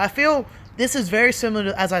I Bulldogs. mean. I feel this is very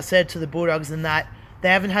similar, to, as I said, to the Bulldogs in that they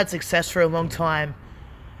haven't had success for a long time.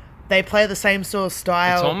 They play the same sort of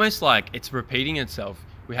style. It's almost like it's repeating itself.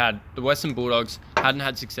 We had the Western Bulldogs hadn't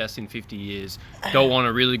had success in 50 years. Go on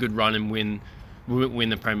a really good run and win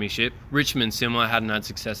the premiership. Richmond similar, hadn't had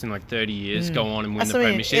success in like 30 years. Go on and win That's the what I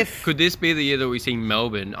mean, premiership. if- Could this be the year that we see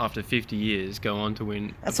Melbourne after 50 years go on to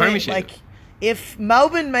win That's the what I mean, premiership? like, if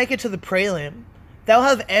Melbourne make it to the prelim, they'll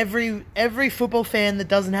have every football fan that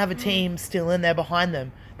doesn't have a team still in there behind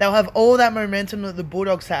them. They'll have all that momentum that the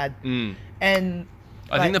Bulldogs had. And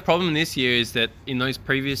I think the problem this year is that in those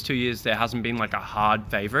previous 2 years there hasn't been like a hard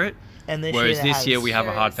favourite. and this Whereas year this year we have a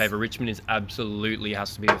There hard is. favourite. Richmond is absolutely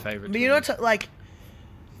has to be the favourite. But you know what? Like,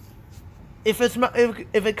 if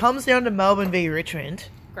it comes down to Melbourne v Richmond,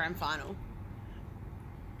 Grand final.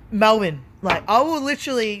 Melbourne, like, I will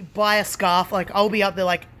literally buy a scarf. Like, I'll be up there.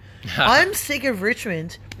 Like, I'm sick of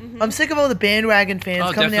Richmond. I'm sick of all the bandwagon fans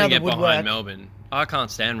I'll coming definitely out of get the behind woodwork. Melbourne. I can't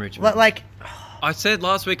stand Richmond. Like, I said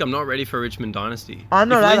last week I'm not ready for a Richmond dynasty. I'm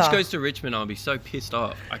not If Lynch either. goes to Richmond, I'll be so pissed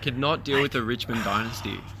off. I could not deal with the Richmond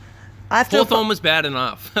dynasty. I have to. Hawthorn was bad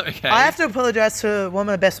enough. Okay. I have to apologise to one of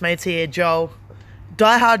my best mates here, Joel,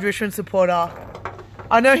 diehard Richmond supporter.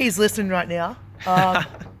 I know he's listening right now.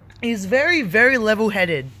 He's very, very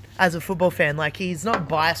level-headed as a football fan. Like, he's not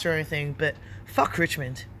biased or anything, but fuck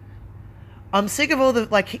Richmond. I'm sick of all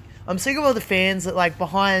the fans that, like,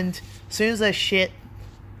 behind, as soon as they're shit,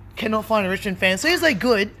 cannot find a Richmond fan. As soon as they're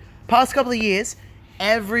good, past couple of years,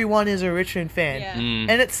 everyone is a Richmond fan.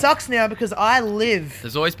 Yeah. And it sucks now because I live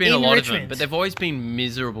There's always been in a lot of Richmond. them, but they've always been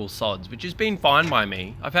miserable sods, which has been fine by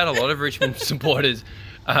me. I've had a lot of Richmond supporters,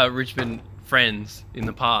 Richmond friends in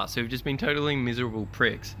the past who've just been totally miserable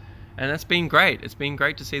pricks. And that's been great. It's been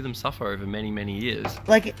great to see them suffer over many, many years.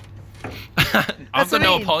 Like, I've what got I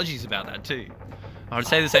no mean. apologies about that too. I would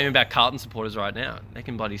say the same about Carlton supporters right now. They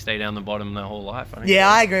can bloody stay down the bottom their whole life. I don't yeah, care.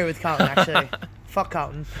 I agree with Carlton, actually. Fuck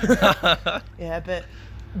Carlton. Yeah, but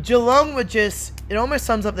Geelong would just... It almost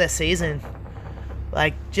sums up their season.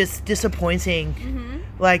 Like, just disappointing. Mm-hmm.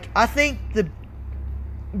 Like, I think the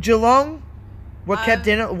Geelong were kept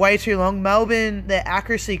in it way too long. Melbourne, their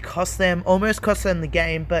accuracy almost cost them the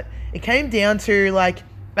game. But it came down to, like,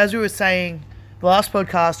 as we were saying the last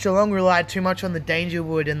podcast, Geelong relied too much on the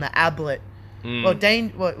Dangerwood and the Ablett. Well,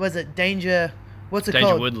 what was it? What's it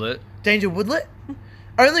called? Woodlet. Danger Woodlet?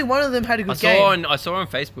 Only one of them had a good game. I saw on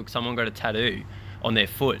Facebook someone got a tattoo on their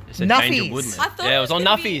foot. It said Nuffies. Danger Woodlet. I thought Yeah, it was on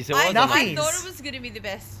Nuffies. It was on Nuffies. I thought it was going to be the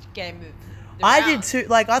best game of the I round. did too.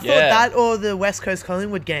 Like, I thought Yeah. that or the West Coast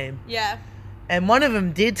Collingwood game. Yeah. And one of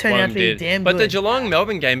them did turn One out to be did. damn But good. the Geelong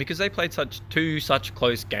Melbourne game, because they played such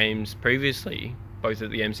close games previously, both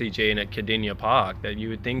at the MCG and at Cardinia Park, that you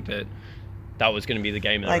would think that was going to be the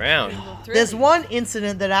game of Like, the round. There's one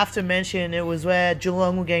incident that I have to mention. It was where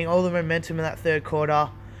Geelong were getting all the momentum in that third quarter.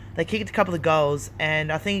 They kicked a couple of goals,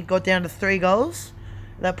 and I think it got down to 3 goals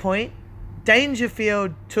at that point.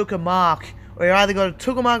 Dangerfield took a mark, or he either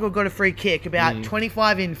took a mark or got a free kick about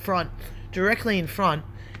 25 in front, directly in front,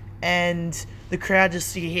 and the crowd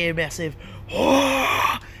just, you hear massive,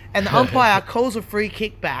 and the umpire calls a free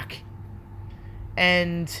kick back,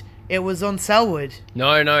 and it was on Selwood.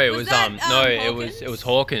 No, it Was was that, it was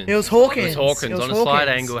Hawkins. It was Hawkins. It was Hawkins It was on a slide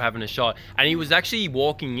Hawkins. angle having a shot, and he was actually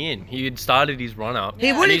walking in. He had started his run up. He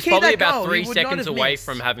Yeah. wouldn't and he's kick probably that about goal. 3 He would not seconds have away missed.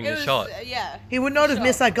 from having It a was, shot. yeah. He would not have Sure.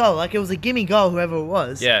 missed that goal. Like, it was a gimme goal, whoever it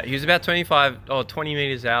was. Yeah, he was about 20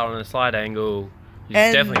 meters out on a slide angle. He's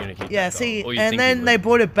And definitely going to kick yeah, that see, goal. Or you and think he then would. they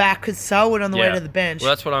brought it back because Selwood on the way Yeah. to the bench. Well,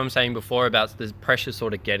 that's what I'm saying before about the pressure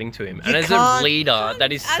sort of getting to him. And You as can't- a leader,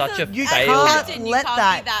 that is As such a You failure. can't captain, let you can't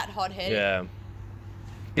that- be that hot-headed. Yeah.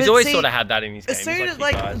 He's But always see, sort of had that in his game. as soon He's as, "You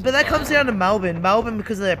like, guys." but that comes down to Melbourne. Melbourne,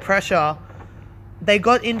 because of their pressure, they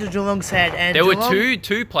got into Geelong's head, and There were Geelong-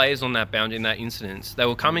 two players on that boundary in that incident. They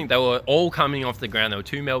were all coming off the ground. There were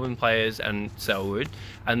 2 Melbourne players and Selwood,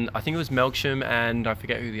 and I think it was Melksham and I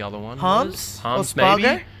forget who the other one Harms? was. Or Harms Spargo?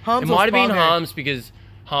 maybe. Harms It or might have been Spargo? Harms because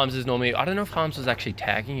Harms is normally. I don't know if Harms was actually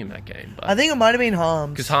tagging him that game, but I think it might have been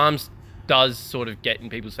Harms. because Harms does sort of get in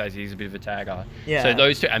people's faces. He's a bit of a tagger. Yeah. So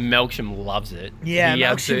those two, and Melksham loves it. Yeah, he Melksham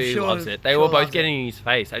absolutely sure- loves it. They sure were both loves getting in his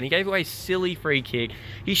face, and he gave away a silly free kick.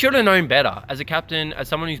 He should have known better as a captain, as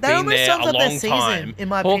someone who's That been almost there sums a up their long season, time. in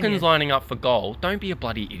my Hawkins opinion. lining up for goal. Don't be a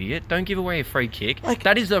bloody idiot. Don't give away a free kick. Like-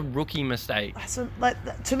 that is a rookie mistake. So,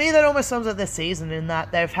 to me, that almost sums up their season in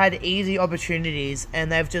that they've had easy opportunities and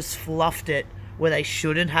they've just fluffed it where they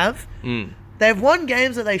shouldn't have. Mm. They've won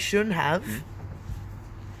games that they shouldn't have,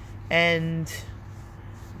 and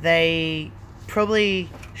they probably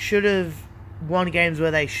should have won games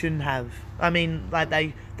where they shouldn't have. I mean, like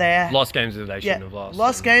they Lost games that they shouldn't have lost.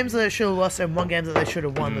 lost games that they should have lost and won games that they should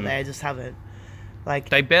have won that they just haven't. Like,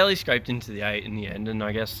 They barely scraped into the 8 in the end, and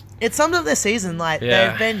I guess it sums up their season. Like, Yeah.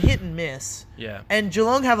 they've been hit and miss. yeah. And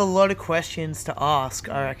Geelong have a lot of questions to ask,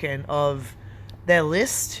 I reckon, of their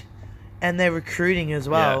list and their recruiting as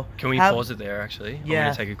well. Yeah. Can we Have- pause it there? Actually, Yeah. I'm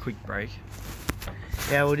gonna take a quick break.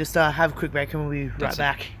 Yeah, we'll just have a quick break and we'll be right That's it.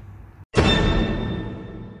 back.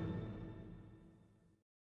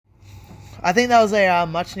 I think that was a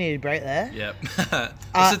much needed break there. Yep.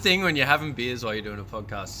 That's the thing when you're having beers while you're doing a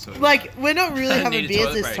podcast. Sort of Like, we're not really Need having a beers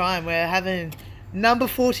toilet this break. time. We're having number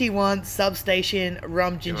 41 Substation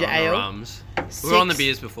Rum Ginger You're on the Ale. rums. We were on the 6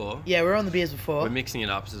 beers before. Yeah, we're on the beers before. We're mixing it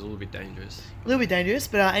up, so it's a little bit dangerous. A little bit dangerous,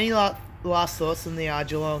 but any last thoughts on the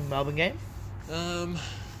Geelong Melbourne game? No,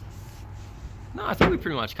 I think we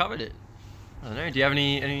pretty much covered it. I don't know. Do you have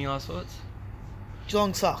any last thoughts?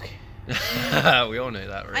 Geelong suck. We all know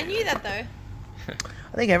that, right? I knew that though.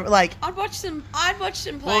 I think like I'd watch them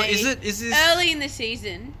play Well, is this early in the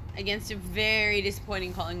season against a very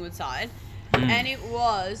disappointing Collingwood side, Hmm. and it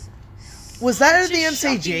was that at such the a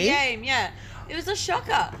shocking MCG? game. Yeah, it was a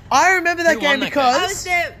shocker. I remember that Who game won that because I was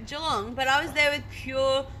there, Geelong, but I was there with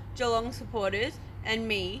pure Geelong supporters and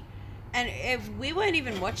me, and we weren't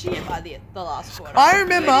even watching it by the last quarter. I We were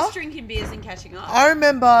remember- just drinking beers and catching up. I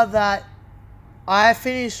remember that I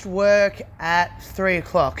finished work at 3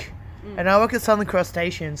 o'clock, and I work at Southern Cross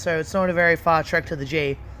Station, so it's not a very far trek to the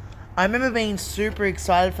G. I remember being super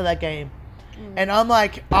excited for that game, and I'm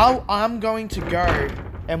like, I'm going to go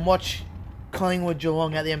and watch Collingwood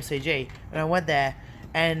Geelong at the MCG, and I went there,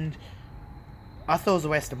 and I thought it was a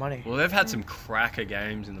waste of money. Well, they've had some cracker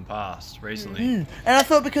games in the past recently. And I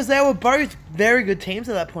thought because they were both very good teams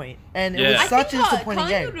at that point, and it Yeah. was I such a think disappointing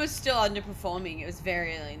Collingwood game. was still underperforming. It was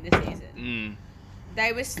very early in the season. Mm.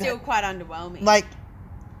 They were still quite underwhelming. Like,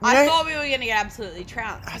 I thought we were going to get absolutely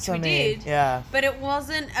trounced, which That's we what I mean, did. yeah. But it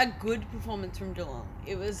wasn't a good performance from Geelong.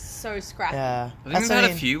 It was so scrappy. Yeah. I think they've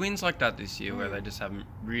had a few wins like that this year where they just haven't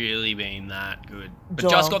really been that good. But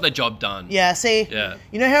Geelong. just got the job done. Yeah, see, Yeah.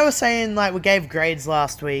 you know how I was saying, like, we gave grades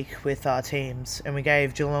last week with our teams, and we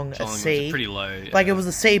gave Geelong a Geelong C. was pretty low. Like, yeah. it was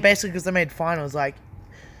a C basically because they made finals. Like,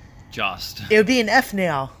 Just. it would be an F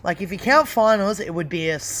now. Like, if you count finals, it would be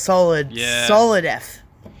a solid F.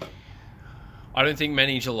 I don't think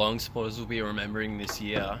many Geelong supporters will be remembering this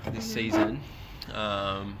season,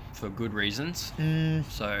 for good reasons.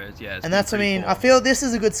 So, yeah. And that's, I mean, I feel this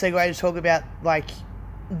is a good segue to talk about, like,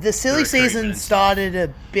 the silly recruitment season and stuff. started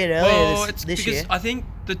a bit earlier it's this because year. I think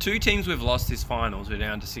the two teams we've lost this finals, we're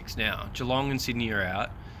down to 6 now. Geelong and Sydney are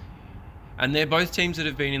out. And they're both teams that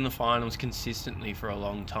have been in the finals consistently for a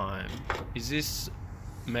long time. Is this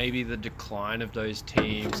maybe the decline of those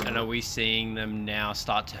teams? And are we seeing them now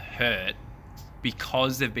start to hurt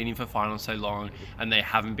because they've been in for finals so long and they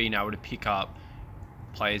haven't been able to pick up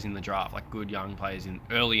players in the draft, like good young players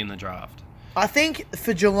early in the draft? I think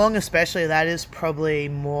for Geelong especially, that is probably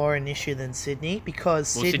more an issue than Sydney because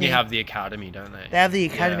Sydney have the academy, don't they? They have the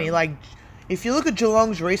academy. Yeah. Like, if you look at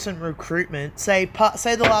Geelong's recent recruitment, say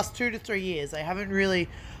the last 2 to 3 years, they haven't really,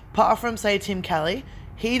 apart from, say, Tim Kelly,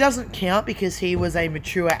 he doesn't count because he was a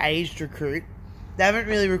mature aged recruit. They haven't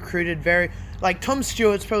really recruited like, Tom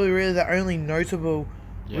Stewart's probably really the only notable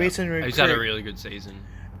recent recruit. He's had a really good season.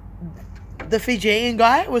 The Fijian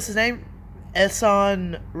guy, what's his name?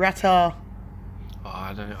 Esan Rata, Oh,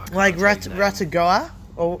 I don't know. I can't like say his name. Ratagoa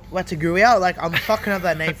or Rataguia. Like, I'm fucking up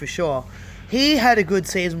that name for sure. He had a good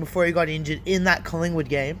season before he got injured in that Collingwood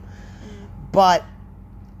game, but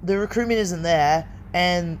the recruitment isn't there,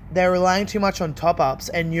 and they're relying too much on top-ups,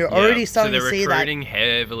 and you're already starting to see that they're recruiting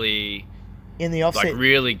heavily, in the offseason. like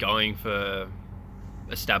really going for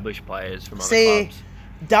established players from other clubs.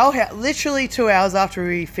 Dalhouse, literally 2 hours after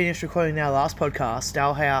we finished recording our last podcast,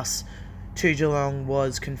 Dalhouse to Geelong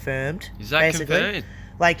was confirmed. Is that basically. confirmed?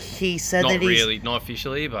 Like, he said Not that really, not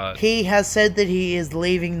officially, but he has said that he is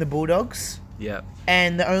leaving the Bulldogs, yeah,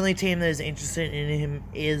 and the only team that is interested in him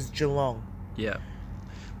is Geelong. yeah.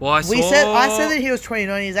 Well, I said that he was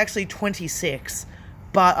 29. He's actually 26,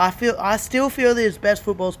 but I still feel that his best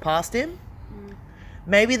football's past him.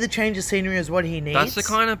 Maybe the change of scenery is what he needs. That's the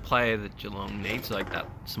kind of player that Geelong needs, like that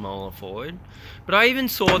smaller forward. But I even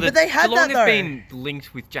saw that they had Geelong that, has though. been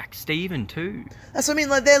linked with Jack Stephen too. That's what I mean.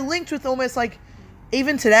 Like, they're linked with almost like,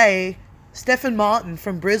 even today, Stephen Martin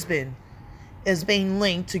from Brisbane is being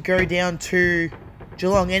linked to go down to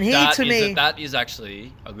Geelong, and That is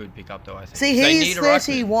actually a good pickup, though. I think. see, They he's need a ruckman.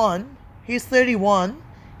 31. He's 31.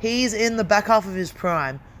 He's in the back half of his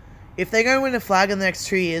prime. If they're going to win a flag in the next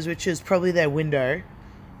 2 years, which is probably their window,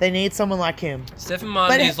 they need someone like him. Stephen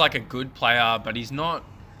Martin But- is like a good player, but he's not.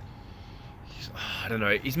 I don't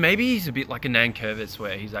know. He's a bit like a Nankervis,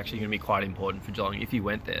 where he's actually going to be quite important for Geelong if he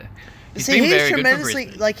went there. He's been very good for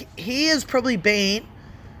Brisbane. like, he has probably been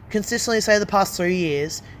consistently, say, the past 3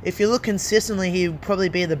 years. If you look consistently, he would probably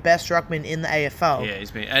be the best ruckman in the AFL. Yeah,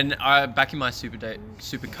 he's been. And back in my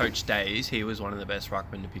super coach days, he was one of the best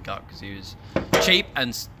ruckmen to pick up because he was cheap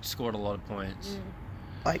and scored a lot of points.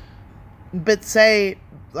 Like, but say,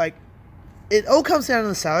 like, it all comes down to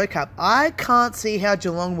the salary cap. I can't see how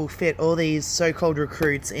Geelong will fit all these so-called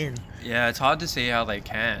recruits in. Yeah, it's hard to see how they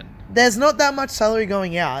can. There's not that much salary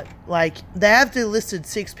going out. Like, they have listed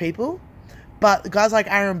 6 people, but guys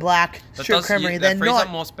like Aaron Black, Stuart Cremery, they're that frees not.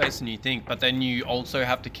 up more space than you think, but then you also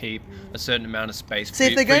have to keep a certain amount of space See,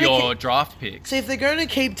 if for they're going to your keep- draft picks. See, if they're going to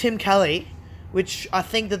keep Tim Kelly, which I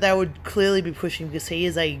think that they would clearly be pushing because he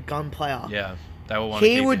is a gun player. Yeah, they will want to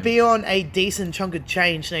He keep would him. be on a decent chunk of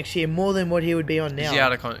change next year, more than what he would be on now. Is he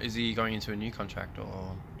out of is he going into a new contract,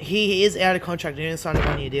 or He is out of contract. He only signed a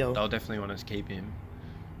 1-year deal. they'll definitely want us to keep him?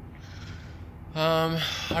 I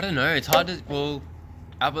don't know. It's hard to. Well,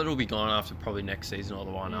 Ablett will be gone after probably next season or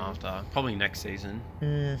the one after. Probably next season.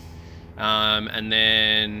 And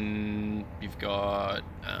then you've got.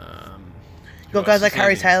 Got who guys else like is Harry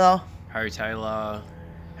leaving? Taylor. Harry Taylor.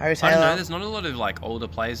 Harry I Taylor. don't know. There's not a lot of like older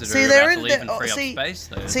players that See, are they're about in to leave the- and free see- up space.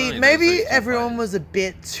 Though. There's See, only those maybe two everyone players. was a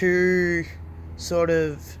bit too sort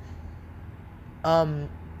of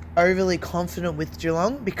overly confident with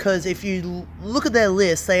Geelong because if you look at their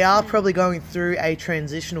list, they are probably going through a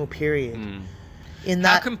transitional period. In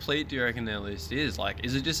How that, complete do you reckon their list is? Like,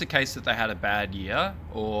 is it just a case that they had a bad year,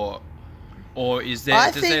 or does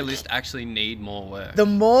their think list actually need more work the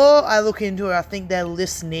more I look into it, I think their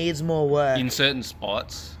list needs more work. in certain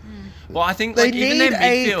spots? Well, I think They like even their need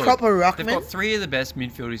a midfield, proper ruckman. they've got 3 of the best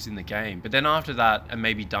midfielders in the game, but then after that, and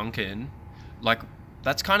maybe Duncan, like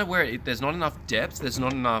that's kind of where there's not enough depth. There's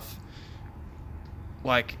not enough,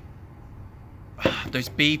 like, those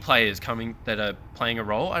B players coming that are playing a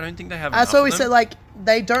role. I don't think they have. That's enough what of we them. said. Like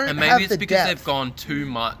they don't And have maybe it's the because depth. they've gone too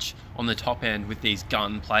much on the top end with these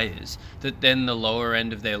gun players that then the lower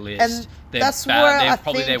end of their list, And they're that's bad. where They're I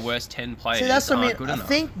probably think- their worst 10 players. See, that's what I aren't mean. good I enough.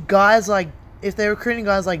 think guys like if they're recruiting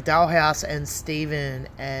guys like Dalhouse and Steven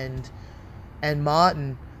and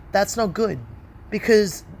Martin, that's not good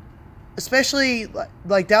because especially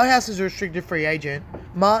like Dalhouse is a restricted free agent.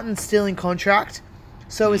 Martin's still in contract,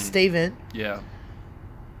 so is Steven. Yeah.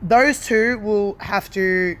 Those two will have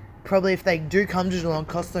to probably, if they do come to Geelong,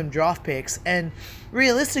 cost them draft picks and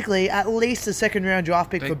realistically at least a second round draft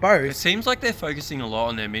pick for It both. seems like they're focusing a lot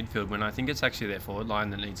on their midfield when I think it's actually their forward line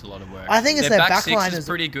that needs a lot of work. I think it's their back six line is is-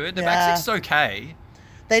 pretty good. Their yeah. back six is okay.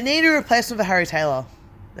 They need a replacement for Harry Taylor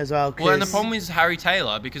as well. Well, and the 'cause- problem is Harry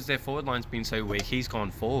Taylor, because their forward line's been so weak, he's gone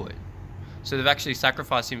forward. So they've actually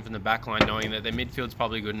sacrificed him from the back line, knowing that their midfield's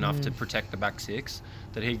probably good enough to protect the back six,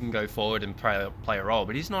 that he can go forward and play a role.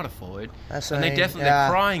 But he's not a forward. That's and what I they mean, definitely yeah.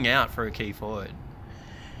 they're crying out for a key forward.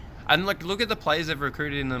 And like, look at the players they've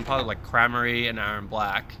recruited in the past, like Cramery and Aaron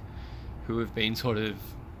Black, who have been sort of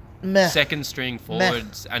Meh. second string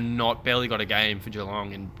forwards and not barely got a game for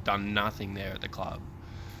Geelong and done nothing there at the club.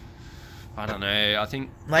 I don't know. I think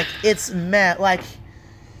Like it's meh. Like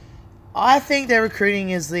I think their recruiting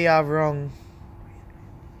is the wrong.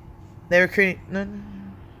 They're recruiting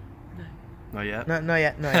not yet. not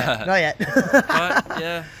yet, not yet. But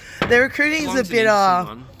yeah, Their recruiting is Geelong's a an bit interesting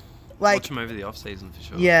one. like Watch them over the off season for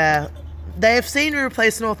sure. yeah. They have seen to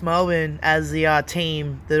replace North Melbourne as the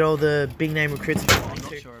team that all the big name recruits are going I'm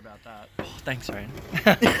not to. sure about that. Oh, thanks, Ryan.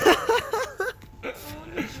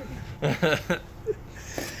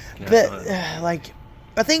 But like,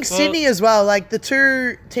 I think Sydney as well. Like the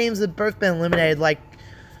two teams that both been eliminated. Like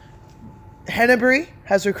Hennebury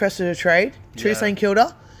has requested a trade to Yeah. St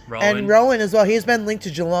Kilda, Rowan. and Rowan as well. He's been linked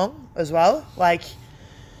to Geelong as well. Like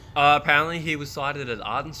Apparently he was sighted at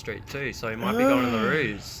Arden Street too, so he might be going to the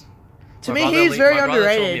Roos. to My me, brother he's linked- very my brother told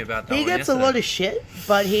me underrated. about that He one gets a yesterday. lot of shit,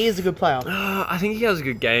 but he is a good player. I think he has a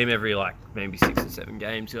good game every maybe 6 or 7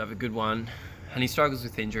 games. He'll have a good one, and he struggles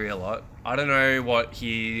with injury a lot. I don't know what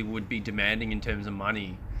he would be demanding in terms of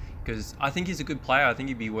money, because I think he's a good player. I think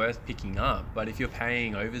he'd be worth picking up. But if you're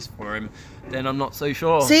paying overs for him, then I'm not so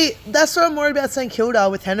sure. See, that's what I'm worried about St Kilda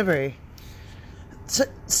with Hennebury.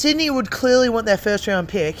 Sydney would clearly want their first round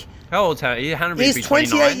pick. How old's he? He's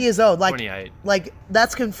 28 years old. Like 28. Like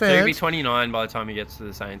that's So he'll be confirmed. 29 by the time he gets to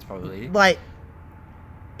the Saints, probably. Like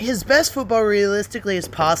his best football realistically is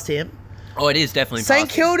past him. Oh, it is definitely St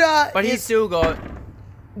past him. Kilda, But he's is still got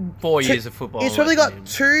 4 years of football. He's probably left in got him.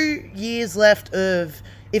 2 years left of.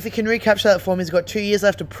 If he can recapture that form, he's got 2 years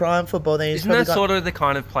left of prime football. Then he's Isn't probably that got. sort of the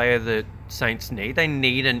kind of player that Saints need? They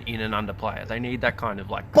need an in and under player. They need that kind of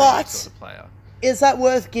like But- sort of player. Is that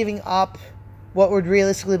worth giving up? What would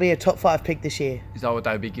realistically be a top 5 pick this year? Is that what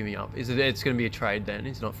they'd be giving up? Is it? It's going to be a trade then.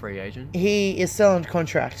 He's not free agent. He is still on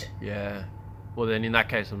contract. Yeah. Well, then in that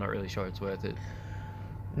case, I'm not really sure it's worth it.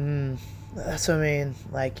 That's what I mean.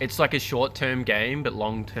 Like, It's like a short term game, but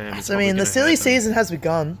long term. so I mean, the silly season has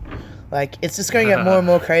begun. Like, it's just going to get more and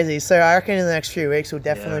more crazy. So I reckon in the next few weeks we'll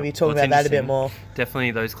definitely be talking about that a bit more.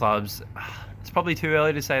 Definitely, those clubs. It's probably too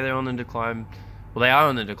early to say they're on the decline. Well, they are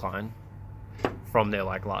on the decline from their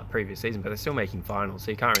previous season, but they're still making finals,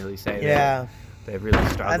 so you can't really say Yeah. they're really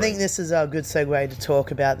struggling. I think this is a good segue to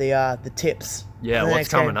talk about the tips. Yeah, for the what's next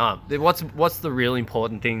coming game. up? What's the real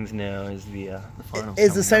important things now is the finals. Is the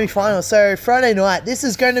coming up. semi-final. So Friday night, this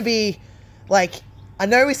is going to be like, I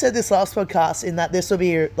know we said this last podcast in that this will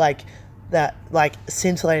be that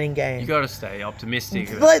scintillating game. You got to stay optimistic.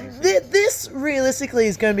 about But things. this realistically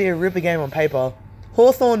is going to be a ripper game on paper.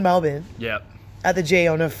 Hawthorn Melbourne Yep. at the G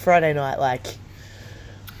on a Friday night. Like,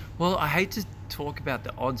 Well, I hate to talk about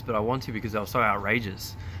the odds, but I want to because they were so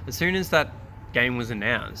outrageous. As soon as that game was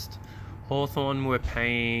announced, Hawthorn were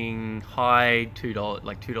paying high $2,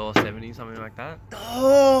 like $2.70, something like that.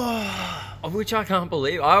 oh, Of which I can't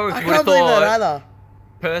believe. I would I have can't believe that thought, either.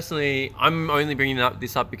 personally, I'm only bringing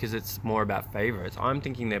this up because it's more about favourites. I'm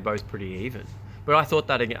thinking they're both pretty even. But I thought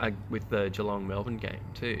that again with the Geelong-Melbourne game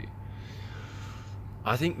too.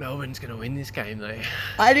 I think Melbourne's going to win this game though.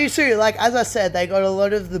 I do too. Like, as I said, they got a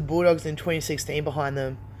lot of the Bulldogs in 2016 behind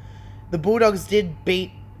them. The Bulldogs did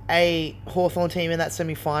beat a Hawthorn team in that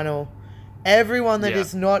semi-final. Everyone that Yeah.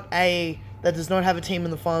 is that does not have a team in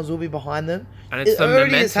the finals will be behind them. And it's It the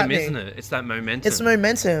already is momentum, happening. isn't it? It's that momentum. It's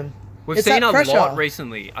momentum. We've It's seen that a pressure. lot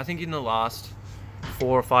recently. I think in the last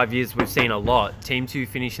 4 or 5 years, we've seen a lot. Teams who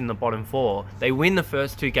finish in the bottom 4, they win the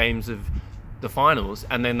first 2 games of the finals,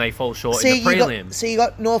 and then they fall short See, in the you prelim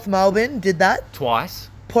got North Melbourne did that. twice.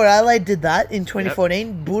 Port Adelaide did that in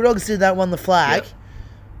 2014. Bulldogs did that, won the flag. Yep.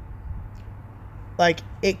 Like,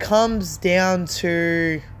 it comes down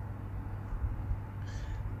to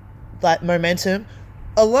like momentum.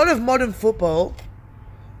 A lot of modern football,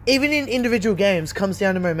 even in individual games, comes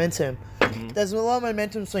down to momentum. There's a lot of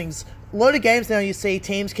momentum swings. A lot of games now you see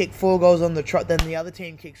teams kick 4 goals on the trot, then the other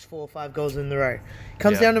team kicks 4 or 5 goals in the row.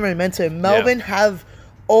 Comes Yeah. down to momentum. Melbourne have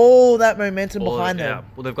all that momentum behind Yeah. them.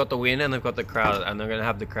 Well, they've got the win and they've got the crowd, and they're going to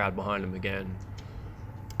have the crowd behind them again.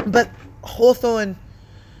 But Hawthorn,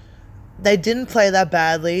 they didn't play that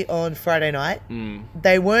badly on Friday night. Mm.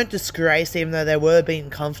 They weren't disgraced, even though they were beaten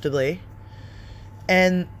comfortably.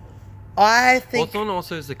 And I think... Hawthorn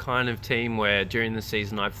also is the kind of team where during the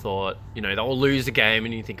season I've thought, they'll lose a game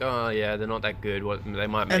and you think, oh yeah, they're not that good. They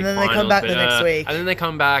might make And then they finals, come back but, the next week. And then they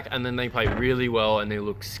come back and then they play really well and they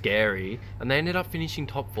look scary. And they ended up finishing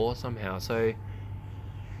top 4 somehow. So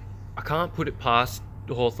I can't put it past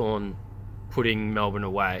Hawthorn putting Melbourne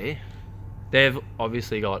away. They've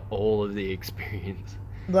obviously got all of the experience,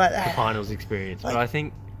 Like, the finals experience. But I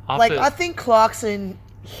think I think Clarkson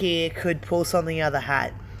here could pull something out of the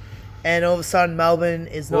hat. And all of a sudden, Melbourne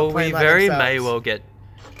is not playing like themselves. may well get...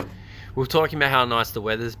 We're talking about how nice the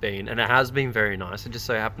weather's been, and it has been very nice. It just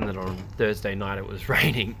so happened that on Thursday night it was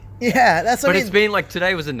raining. Yeah, that's what But I it's mean. been like,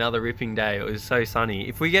 today was another ripping day. It was so sunny.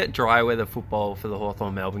 If we get dry weather football for the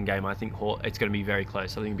Hawthorn-Melbourne game, I think it's going to be very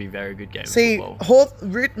close. I think it'll be a very good game See, of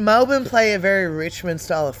football. Melbourne play a very Richmond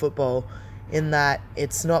style of football in that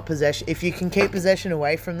it's not possession. If you can keep possession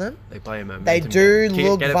away from them. They play a momentum. They do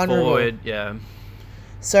look get it vulnerable. Forward, yeah.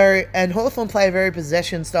 So, and Hawthorn play a very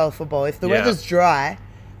possession style of football. If the Yeah. weather's dry,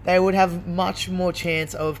 they would have much more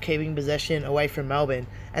chance of keeping possession away from Melbourne.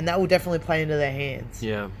 And that will definitely play into their hands.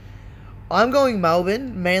 Yeah. I'm going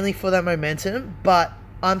Melbourne, mainly for that momentum, but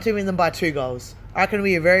I'm tipping them by 2 goals. I reckon it'll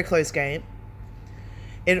be a very close game.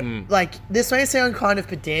 This may sound kind of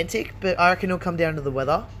pedantic, but I reckon it'll come down to the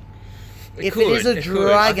weather. If it is a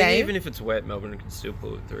dry I think game... even if it's wet, Melbourne can still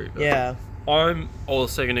pull it through. But Yeah. I'm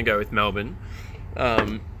also going to go with Melbourne.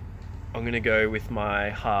 I'm going to go with my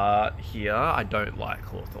heart here. I don't like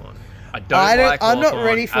Hawthorn. I'm not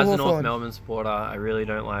ready for As a North Hawthorn. Melbourne supporter, I really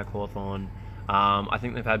don't like Hawthorn. I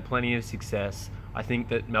think they've had plenty of success. I think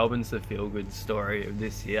that Melbourne's the feel-good story of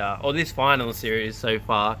this year, or this final series so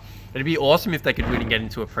far. It'd be awesome if they could win and get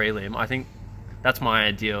into a prelim. I think that's my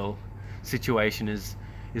ideal situation is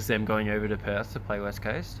them going over to Perth to play West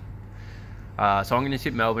Coast. So I'm going to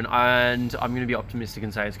tip Melbourne, and I'm going to be optimistic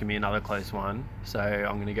and say it's going to be another close one. So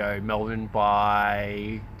I'm going to go Melbourne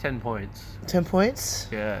by 10 points. 10 points?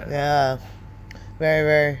 Yeah. Yeah. Very,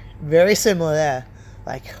 very, very similar there.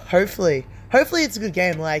 Like, hopefully it's a good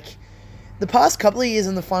game. Like, the past couple of years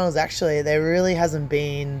in the finals, actually, there really hasn't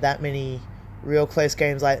been that many real close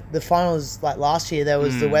games. Like, the finals, like last year, there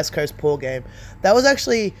was the West Coast Port game. That was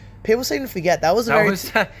actually... People seem to forget that was a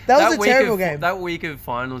terrible game. That week of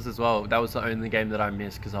finals as well. That was the only game that I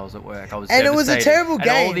missed because I was at work. I was And it was a devastated. terrible And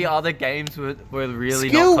game. all the other games were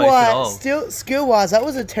really not close at all. Skill-wise, that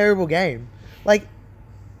was a terrible game. Like,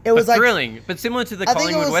 it was But like thrilling, but similar to the I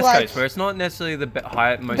think it Collingwood was West like- Coast, where it's not necessarily the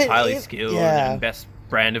most But highly it- skilled yeah. and best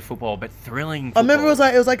brand of football, but thrilling. I Football. remember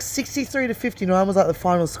it was like 63 to 59 was like the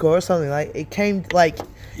final score or something. Like, it came like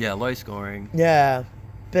low scoring. yeah,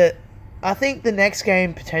 but I think the next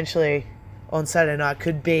game potentially on Saturday night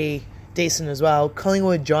could be decent as well.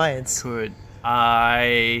 Collingwood Giants. Could.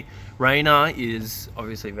 Rayner is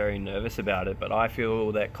obviously very nervous about it, but I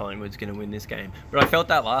feel that Collingwood's going to win this game. But I felt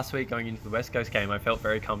that last week going into the West Coast game. I felt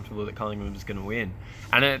very comfortable that Collingwood was going to win.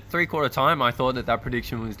 And at 3/4 time, I thought that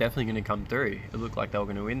prediction was definitely going to come through. It looked like they were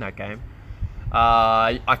going to win that game.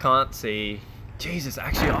 I can't see... Jesus,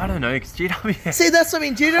 actually, I don't know, because GWS... See, that's what I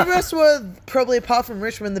mean. GWS were probably, apart from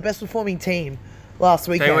Richmond, the best performing team last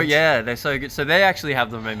weekend. They're so good. So they actually have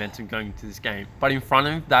the momentum going into this game. But in front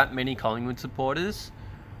of that many Collingwood supporters,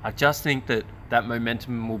 I just think that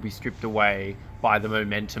momentum will be stripped away by the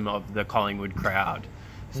momentum of the Collingwood crowd.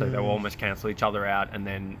 So they'll almost cancel each other out, and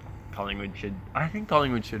then I think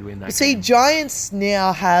Collingwood should win that See, game. Giants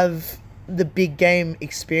now have the big game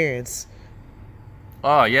experience.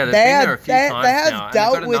 Oh, yeah, they've They been have- there a few they- times they have now. and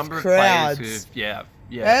dealt they've got a with number of players crowds. who've-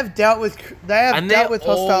 They have dealt with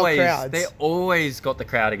hostile crowds. They always got the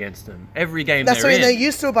crowd against them. Every game That's what I they're mean. in. They're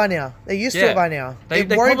used to it by now. They're used to it by now. They It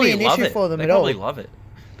won't probably be an love issue it. for them they at all. probably love it.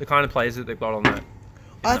 The kind of players that they've got on that.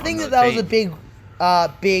 I think that was a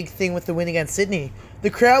big thing with the win against Sydney. The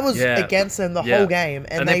crowd was against them the whole game,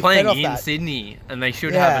 and they're they playing fed off in that. Sydney, and they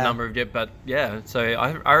should have a number of but so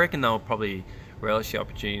I reckon they'll probably relish the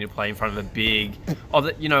opportunity to play in front of a big.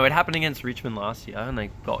 It happened against Richmond last year, and they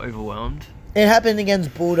got overwhelmed. It happened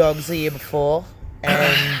against Bulldogs the year before,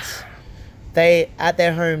 and they at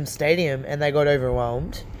their home stadium, and they got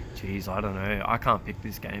overwhelmed. Jeez, I don't know. I can't pick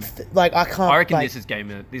this game. Like I can't. I reckon like, this is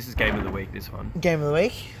game of the week. This one. game of the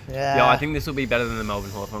week. Yeah. Yeah, I think this will be better than the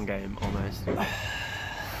Melbourne Hawthorn game almost.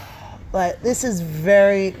 Like this is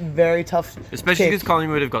very, very tough. Especially pick. because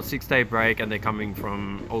Collingwood have got 6-day break and they're coming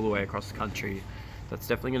from all the way across the country. That's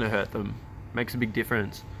definitely going to hurt them. Makes a big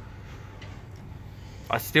difference.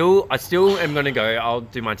 I still am going to go. I'll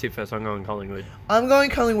do my tip first. I'm going Collingwood. I'm going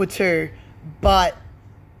Collingwood too, but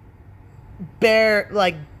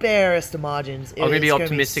barest of margins. I'm going to be It's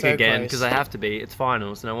optimistic so again close. because I have to be. It's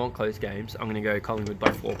finals and I want close games. I'm going to go Collingwood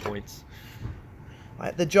by 4 points.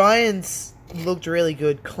 Like, the Giants looked really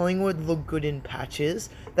good. Collingwood looked good in patches.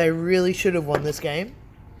 They really should have won this game.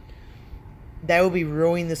 They will be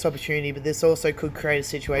ruining this opportunity, but this also could create a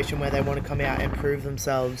situation where they want to come out and prove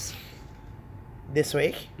themselves this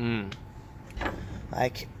week.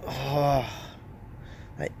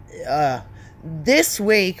 This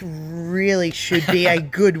week really should be a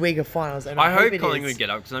good week of finals. And I hope it Collingwood is.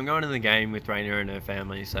 get up because I'm going to the game with Rainer and her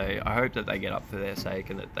family, so I hope that they get up for their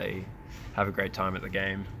sake and that they have a great time at the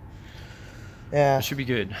game. Yeah. It should be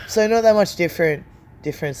good. So not that much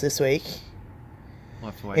difference this week We'll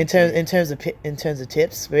have to wait in and terms of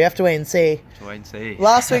tips. But we have to wait and see. to wait and see.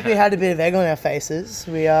 Last week we had a bit of egg on our faces.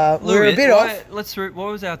 We were a bit off. What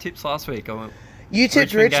was our tips last week? You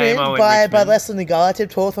tipped Richmond game, Richmond I went by Richmond. less than a goal. I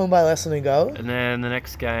tipped Hawthorn by less than a goal. And then the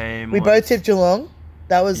next game. We was, both tipped Geelong.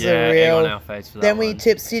 That was yeah, the egg on real. our face for that Then we one.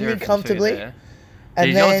 tipped Sydney 0 from 2 comfortably. there. And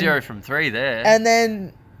You got then 0 from 3 there. and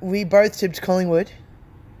then we both tipped Collingwood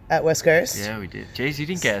at West Coast. Yeah, we did. Jeez, you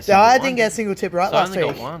didn't get a So single I one, didn't get a single tip right So I last only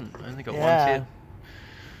week. got one. I only got Yeah. one tip.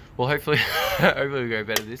 Well, hopefully we go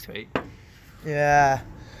better this week. Yeah,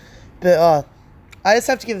 but I just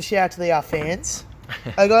have to give a shout out to the fans.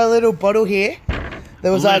 I got a little bottle here.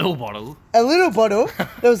 There was a little bottle. a little bottle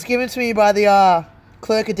that was given to me by the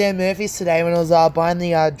clerk at Dan Murphy's today when I was buying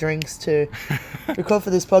the drinks to record for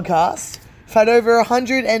this podcast. I've had over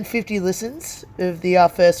 150 listens of the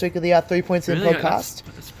first week of the 3 Points in Really? podcast.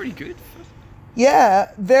 That's pretty good.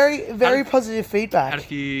 Yeah, very Had- positive feedback. Had a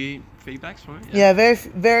few feedbacks from it. Yeah,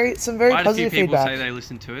 some very I had a few positive people feedback. say they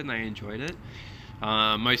listened to it and they enjoyed it.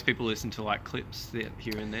 Most people listen to like clips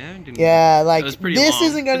here and there. Yeah, like it was pretty this long.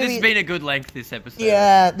 isn't going But to this be. has been a good length this episode.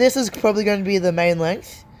 Yeah, this is probably going to be the main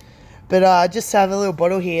length. But just have a little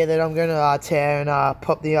bottle here that I'm going to tear and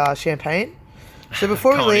pop the champagne. So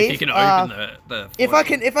before we Come on, leave, if you can open the if foil.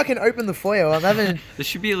 I can open the foil, I'm having. There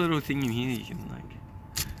should be a little thing in here you can like.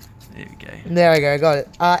 There we go. There we go, got it.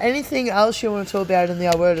 Anything else you want to talk about in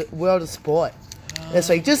the world of sport this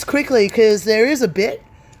week? Just quickly, because there is a bit.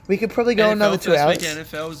 We could probably go another 2 hours. First week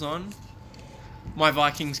NFL was on. My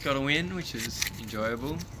Vikings got a win, which is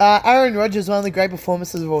enjoyable. Aaron Rodgers, one of the great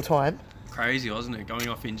performances of all time. Crazy, wasn't it? Going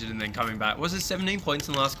off injured and then coming back. Was it 17 points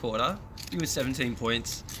in the last quarter? I think it was 17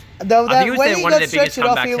 points. Though I think it was when he one of got their biggest stretched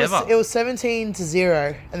off, comebacks ever. it was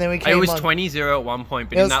 17-0, and then we came It was on. 20-0 at one point,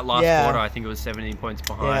 but It in was- that last yeah. quarter, I think it was 17 points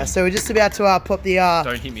behind. Yeah, so we're just about to pop the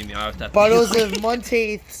Don't hit me in the eye with that. bottles of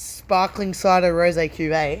Monteith Sparkling Cider Rosé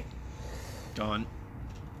Cuvée. Gone.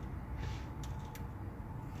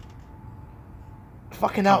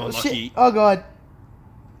 Fucking Come hell. on, Shit. Lucky. Oh, God.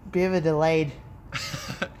 Bit of a delayed.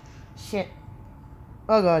 Shit.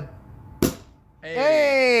 Oh, God.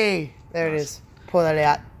 Hey! There it Nice. is. Pour that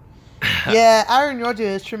out. Yeah, Aaron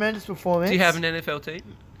Rodgers, tremendous performance. Do you have an NFL team?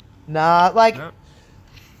 Nah, like, No.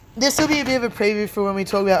 this will be a bit of a preview for when we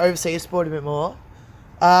talk about overseas sport a bit more.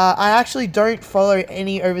 I actually don't follow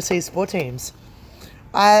any overseas sport teams.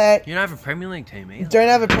 I You don't have a Premier League team either. don't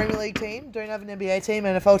have a Premier League team, don't have an NBA team,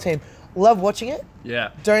 NFL team. Love watching it. Yeah.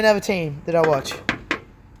 Don't have a team that I watch.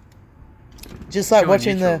 Just like Pure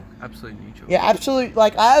watching neutral. Absolute neutral. yeah, absolute.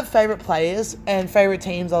 Like I have favorite players and favorite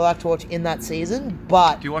teams I like to watch in that season,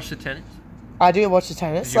 but Do you watch the tennis? I do watch the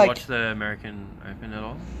tennis. Did you Like watch the American Open at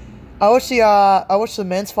all? I watched the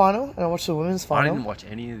men's final and I watched the women's I final. didn't watch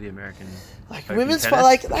any of the American. Like Open women's tennis.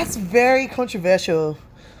 like that's very controversial.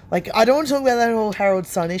 Like I don't want to talk about that whole Harold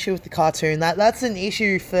Sun issue with the cartoon. That's an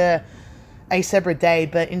issue for a separate day.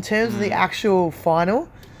 But in terms of the actual final,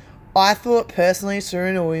 I thought personally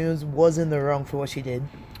Serena Williams was in the wrong for what she did.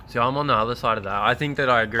 So I'm on the other side of that. I think that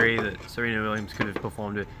I agree that Serena Williams could have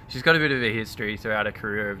performed it. She's got a bit of a history throughout her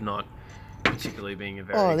career of not particularly being a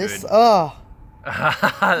very Oh, good. this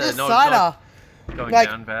this Not cider. going like-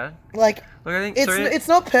 down bad. Like Look, I think it's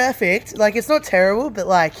not perfect. Like it's not terrible, but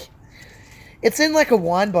like it's in like a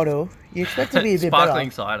wine bottle. You expect to be a bit Sparkling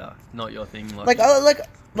better. cider, not your thing.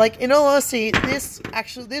 Like in all honesty, this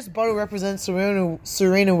bottle represents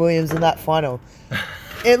Serena Williams in that final.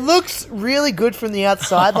 It looks really good from the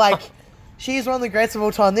outside. Like she's one of the greats of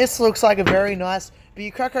all time. This looks like a very nice. But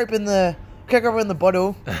you crack open the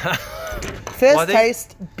bottle. First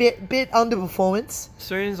taste, bit underperformance.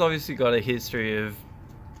 Serena's obviously got a history of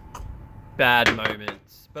bad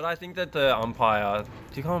moments, but I think that the umpire, do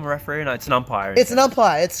you call him a referee? No, it's an umpire. It's an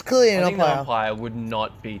umpire. It's clearly an I think the umpire. umpire would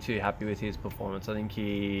not be too happy with his performance. I think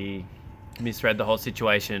he misread the whole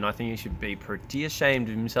situation. I think he should be pretty ashamed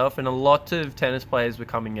of himself, and a lot of tennis players were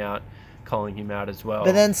coming out calling him out as well.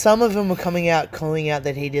 But then some of them were coming out calling out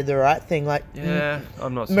that he did the right thing. Like yeah,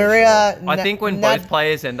 I'm not so Maria. sure. I think when both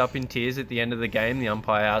players end up in tears at the end of the game, the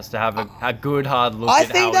umpire has to have a good hard look I at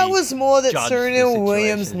think how that he was more that judged Serena the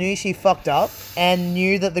Williams situation. knew she fucked up and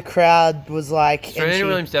knew that the crowd was like. and Serena she-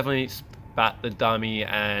 Williams definitely spat the dummy,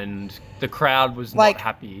 and the crowd was Like, not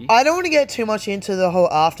happy. I don't want to get too much into the whole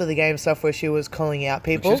after the game stuff where she was calling out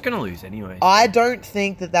She people. was going to lose anyway. I don't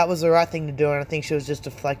think that was the right thing to do, and I think she was just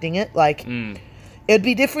deflecting it. Like, it'd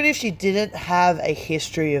be different if she didn't have a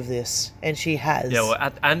history of this, and she has. Yeah, well,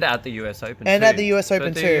 at the US Open And too. at the US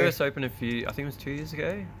Open the too. US Open I think it was 2 years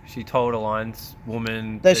ago, she told a Lions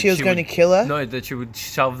woman That she was going to kill her? No, that she would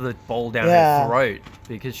shove the ball down Yeah. her throat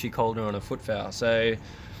because she called her on a foot foul. So,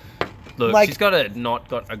 look, Like- she's not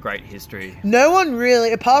got a great history. No one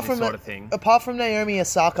really, apart This from sort of thing. Naomi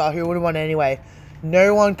Osaka, who would have won anyway,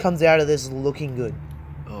 no one comes out of this looking good.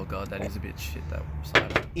 Oh god, that is a bit shit, that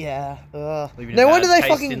cider. Yeah. Leaving a No bad wonder they taste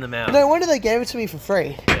fucking. in the mouth. No wonder they gave it to me for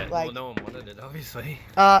free. Yeah, Like, well, no one wanted it, obviously.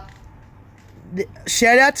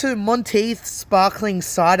 Shout out to Monteith Sparkling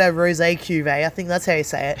Cider Rosé Cuvée. I think that's how you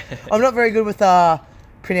say it. I'm not very good with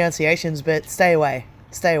pronunciations, but stay away.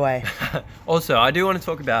 Stay away. Also, I do want to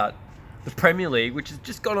talk about the Premier League, which has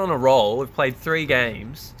just gone on a roll. We've played 3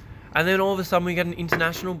 games, and then all of a sudden we get an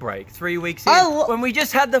international break 3 weeks in when we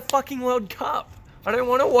just had the fucking World Cup. I don't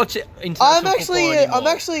want to watch it. I'm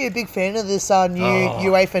actually a big fan of this new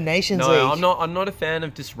UEFA Nations League. No, I'm not a fan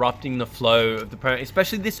of disrupting the flow of the Premier,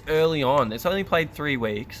 especially this early on. It's only played 3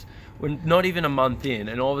 weeks. We're not even a month in,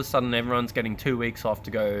 and all of a sudden everyone's getting 2 weeks off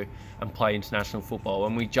to go and play international football,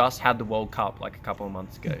 and we just had the World Cup like a couple of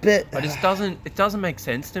months ago. But it doesn't make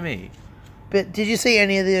sense to me. But did you see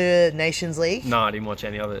any of the Nations League? No, I didn't watch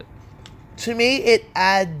any of it. To me, it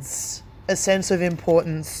adds a sense of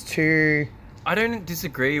importance to I don't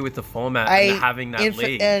disagree with the format and having that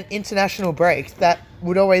league. an international break that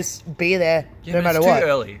would always be there Yeah, no but matter it's what. too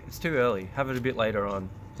early. It's too early. Have it a bit later on.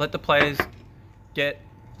 Let the players get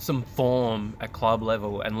some form at club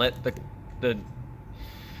level, and let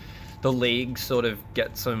the league sort of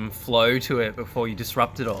get some flow to it before you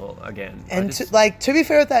disrupt it all again. And to be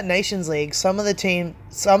fair with that Nations League, some of the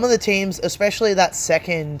teams, especially that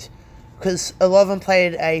second, because a lot of them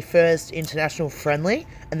played a first international friendly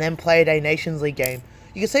and then played a Nations League game.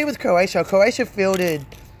 You can see with Croatia fielded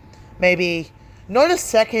maybe not a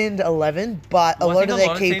second 11, but a lot of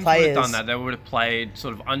their key teams players. would have done that. They would have played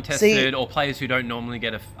sort of untested or players who don't normally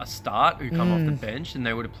get a start, who come off the bench, and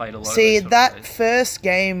they would have played a lot. See, of those sort of that players. first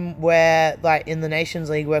game where, like, in the Nations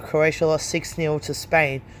League where Croatia lost 6-0 to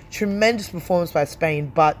Spain, tremendous performance by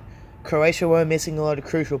Spain, but Croatia were missing a lot of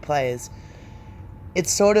crucial players. It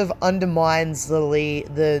sort of undermines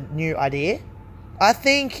the new idea. I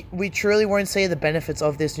think we truly won't see the benefits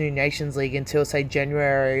of this new Nations League until, say,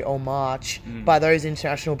 January or March by those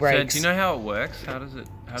international breaks. So, do you know how it works? How does it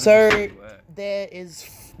So actually work?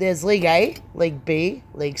 there's League A, League B,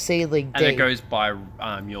 League C, League D. And it goes by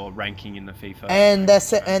your ranking in the FIFA. And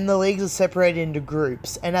and the leagues are separated into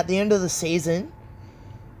groups. And at the end of the season,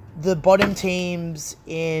 the bottom teams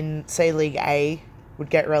in, say, League A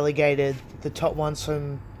would get relegated. The top ones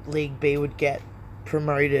from League B would get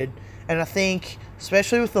promoted. And I think,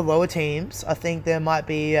 especially with the lower teams, I think there might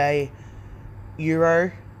be a Euro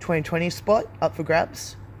 2020 spot up for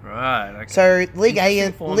grabs. Right. Okay. So League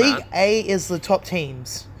Interesting format. A is the top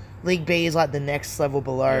teams. League B is like the next level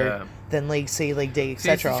below. Yeah. Then League C, League D, See,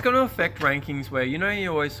 etc. it's going to affect rankings where,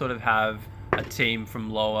 you always sort of have a team from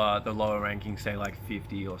the lower rankings, say like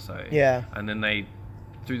 50 or so. Yeah. And then they,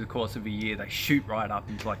 through the course of a year, they shoot right up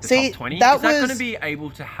into like the See, top 20. that Is that going was- to be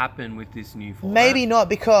able to happen with this new format? Maybe not,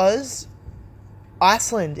 because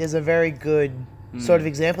Iceland is a very good sort of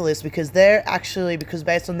example of this, because because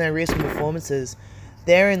based on their recent performances,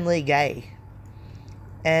 they're in League A.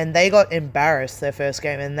 And they got embarrassed their first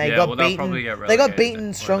game, and they Yeah, got well, they'll beaten. probably get They got relegated, beaten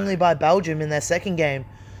won't strongly they? by Belgium in their second game.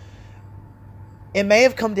 It may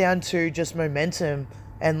have come down to just momentum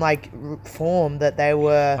and form that they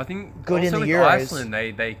were I think good in also the with Euros. Iceland,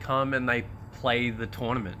 they come and they play the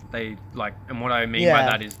tournament. They like, and what I mean by Yeah.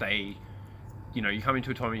 that is they, you know, you come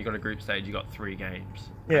into a tournament, you got a group stage, you got 3 games,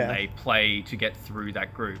 Yeah. and they play to get through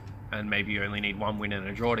that group, and maybe you only need 1 win and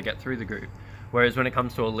a draw to get through the group. Whereas when it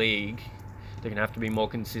comes to a league, they're gonna have to be more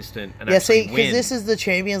consistent and Yeah, actually see, because win. this is the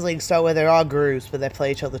Champions League style where there are groups, but they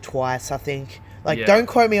play each other twice, I think. Like, Yeah. don't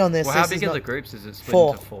quote me on this. Well, how this big is are not... the groups? Is it split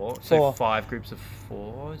 4. into 4? So 4. 5 groups of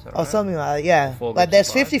 4, is that Or right? something like that, yeah. 4 Like, groups there's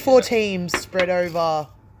of 5, 54 yeah. teams spread over...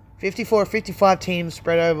 54 or 55 teams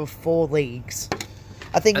spread over 4 leagues.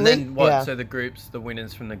 I think... And then what? Yeah. So the groups, the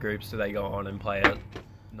winners from the groups, do they go on and play a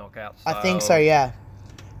knockout style? I think so, yeah.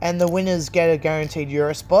 And the winners get a guaranteed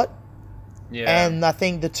Euro spot. Yeah. And I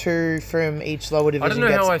think the 2 from each lower I division don't know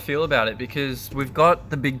gets... how I feel about it because we've got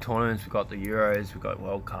the big tournaments, we've got the Euros, we've got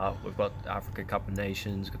World Cup, we've got Africa Cup of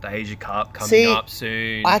Nations, we've got the Asia Cup coming See, up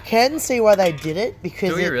soon. I can see why they did it, because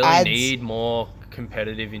Do we it really adds... need more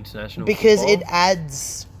competitive international Because football? it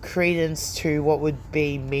adds credence to what would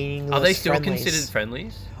be meaningless Are they still friendlies. considered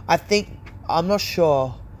friendlies? I think... I'm not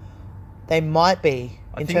sure. They might be,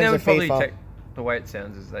 I in think they terms would of probably FIFA. take... The way it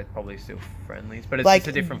sounds is they're probably still friendlies, but it's Like,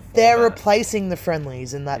 just a different they're format. replacing the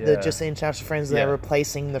friendlies, and that Yeah. they're just the international friends, they're Yeah.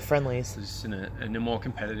 replacing the friendlies. It's just in a more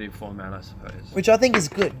competitive format, I suppose. Which I think is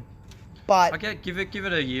good. But... Okay, give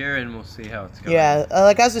it a year and we'll see how it's going. Yeah,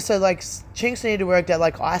 like as I said, like Chinks need to work out,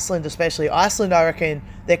 like Iceland especially. Iceland, I reckon,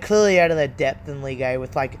 they're clearly out of their depth in League A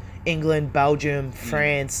with like England, Belgium,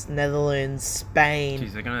 France, Netherlands, Spain,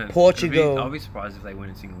 Jeez, they're gonna Portugal. I'll be surprised if they win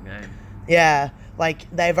a single game. Yeah, like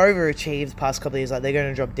they've overachieved the past couple of years. Like they're going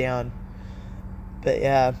to drop down. But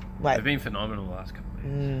yeah, like, They've been phenomenal the last couple of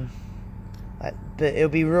years. but it'll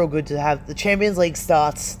be real good to have the Champions League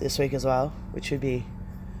starts this week as well, which would be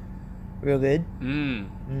real good.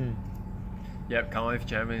 Yep, can't wait for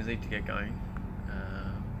Champions League to get going.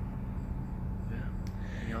 Yeah.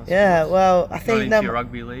 Anything else Yeah, for us? well, I Not think into that your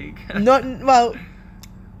rugby league. not well.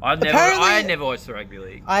 I apparently- never watched the rugby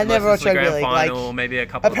league. I Unless never it's watched the rugby grand league, like, final, maybe a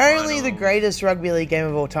couple. Apparently, of the finals. greatest rugby league game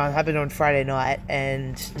of all time happened on Friday night,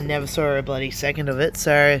 and never saw a bloody second of it.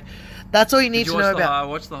 So that's all you need Did to you know watch about.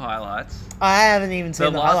 watch the highlights? I haven't even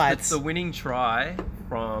seen the highlights. The winning try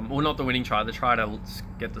from, well, not the winning try, the try to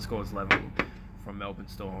get the scores level from Melbourne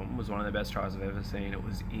Storm was one of the best tries I've ever seen. It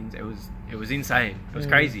was insane. It was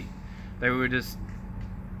crazy.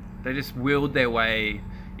 They just willed their way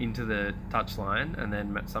into the touchline and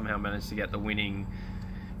then somehow managed to get the winning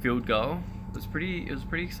field goal. It was pretty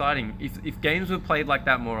exciting. If games were played like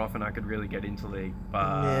that more often, I could really get into league. But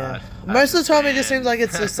Yeah. as Most of the time, it stands- just seems like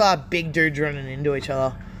it's just big dudes running into each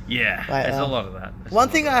other. yeah. like, There's a lot of that. One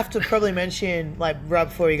thing I have to probably mention, like right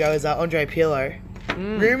before we go, is Andre Pirlo,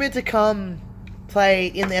 rumored to come play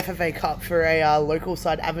in the FFA Cup for a local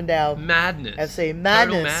side, Avondale. Madness. FC. Total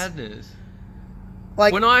Madness. madness.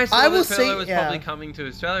 Like When I saw will that Pirlo see, was yeah. probably coming to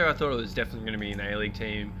Australia, I thought it was definitely going to be an A-League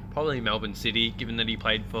team. Probably Melbourne City, given that he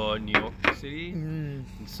played for New York City. And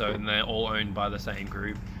so and they're all owned by the same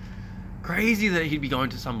group. Crazy that he'd be going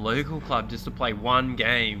to some local club just to play one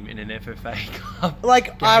game in an FFA Cup.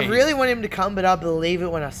 Like, I game. really want him to come, but I believe it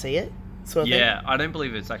when I see it. Sort of Yeah, I don't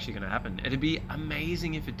believe it's actually going to happen. It'd be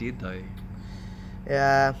amazing if it did, though. thing.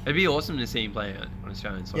 Yeah. It'd be awesome to see him play on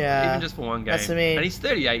Australian soil, Yeah, even just for one game. that's what I mean. And he's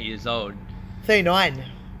 38 years old. 39.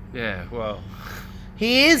 Yeah, well,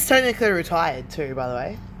 He is technically retired too, by the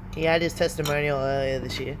way. He had his testimonial earlier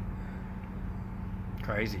this year.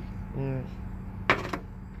 crazy.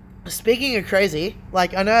 Speaking of crazy,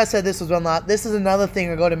 like I know I said this was one last. This is another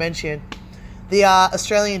thing I got to mention. The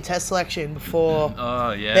Australian Test selection before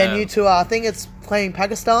Oh yeah. their new tour. I think it's playing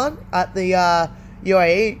Pakistan at the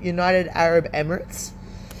UAE, United Arab Emirates.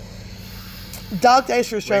 Dark days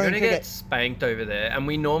for We're Australian going to cricket. get spanked over there, and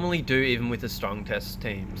we normally do even with a strong test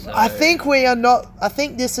team. So. I think we are not. I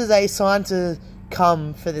think this is a sign to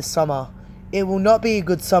come for this summer. It will not be a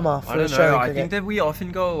good summer for I don't Australian know. I cricket. think that we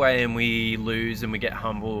often go away and we lose and we get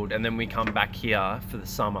humbled, and then we come back here for the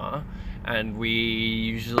summer, and we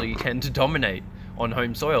usually tend to dominate on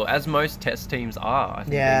home soil, as most test teams are. I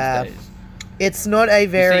think Yeah. these days. It's not a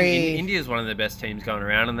Very... very. India's one of the best teams going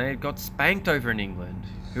around, and they got spanked over in England,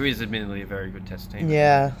 who is admittedly a very good test team.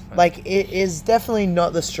 Yeah, But- like it is definitely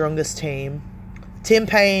not the strongest team. Tim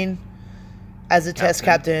Payne as a test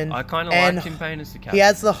captain. I kind of and like Tim Payne as the captain. He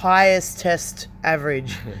has the highest test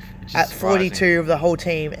average Which is at surprising. 42 of the whole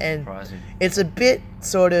team, and Surprising. it's a bit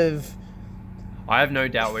sort of I have no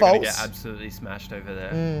doubt we're going to get False. absolutely smashed over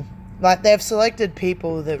there. like they've selected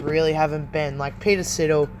people that really haven't been. Like Peter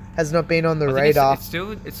Siddle has not been on the I think radar.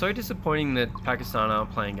 it's so disappointing that Pakistan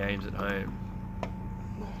aren't playing games at home.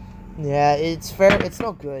 Yeah, it's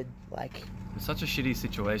not good. Like, It's such a shitty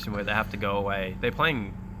situation where they have to go away. They're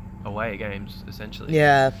playing away games essentially.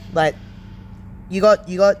 yeah, like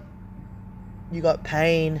you got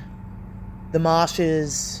Payne, the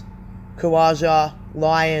Marshes, Kawaja,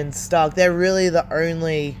 Lions, Stark. They're really the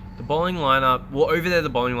only. The bowling lineup, well, over there, the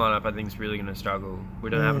bowling lineup, I think, is really going to struggle. We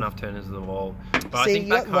don't have enough turners of the ball. But I See, think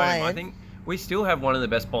you back got home, Lion. I think we still have one of the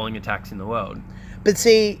best bowling attacks in the world. But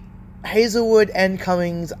see, Hazelwood and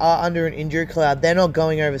Cummings are under an injury cloud. They're not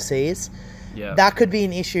going overseas. Yeah. That could be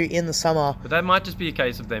an issue in the summer. But that might just be a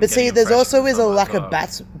case of them. But see, getting there's fresh also in the is a summer lack as of well.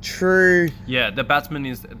 bats. True. Yeah, the batsman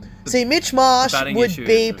is. See, Mitch Marsh batting would issue is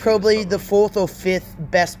be the biggest probably the problem. 4th or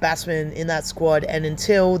 5th best batsman in that squad, and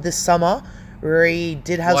until this summer, where he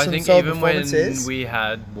did have Well, I some think solid even when performances. we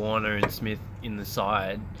had Warner and Smith in the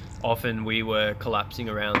side, often we were collapsing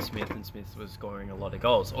around Smith, and Smith was scoring a lot of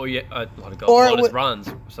goals, a lot of goals, Or a it lot of would-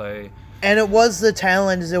 runs. So And it was the tail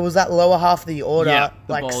enders. It was that lower half of the order, yeah,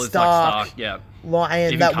 the like bowlers Stark, like Stark, yeah, Lion,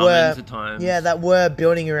 even that Cummins were at times. that were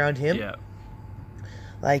building around him. yeah.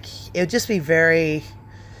 Like it would just be very,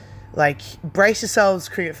 like brace yourselves,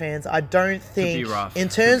 cricket fans. I don't think rough. in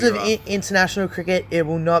Could terms be of rough. international cricket, it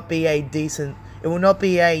will not be a decent. It will not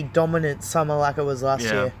be a dominant summer like it was last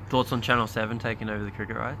Yeah. year. Thoughts on Channel 7 taking over the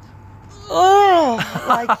cricket rights? Oh,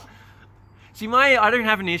 like See, I don't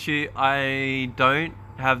have an issue.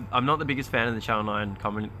 I'm not the biggest fan of the Channel 9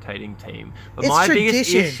 commentating team. But It's my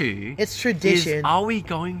biggest tradition. issue It's tradition. is, are we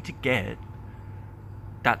going to get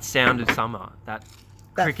that sound of summer? That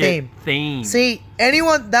That cricket theme? see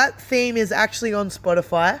that theme is actually on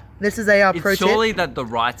Spotify. This is a pro it's tip. surely that the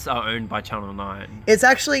rights are owned by Channel 9. It's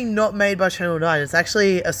actually not made by Channel 9. It's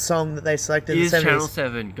actually a song that they selected in Is the 70s. Channel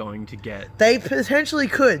 7 going to get... They potentially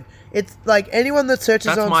could. It's like anyone that searches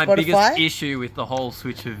That's on my biggest Spotify. issue with the whole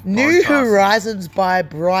switch of New podcasts. Horizons by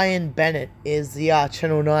Brian Bennett is the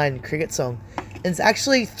Channel 9 cricket song. And it's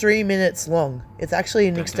actually 3 minutes long. It's actually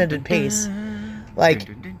an extended piece. Like,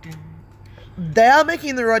 Dun, dun, dun, dun. they are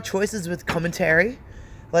making the right choices with commentary.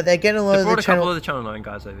 Like, they're getting a lot They of brought the a couple Channel, of the Channel 9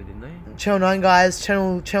 guys over, didn't they? Channel 9 guys,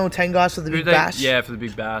 Channel 10 guys for the Who Big they- Bash. Yeah, for the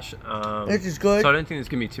Big Bash. Which is good. So I don't think there's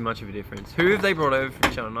going to be too much of a difference. Who have they brought over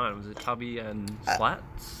from Channel 9? Was it Tubby and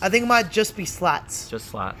Slats? I think it might just be Slats. Just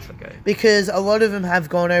Slats, okay. Because a lot of them have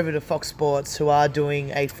gone over to Fox Sports, who are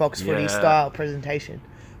doing a Fox Footy Yeah. style presentation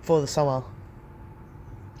for the summer.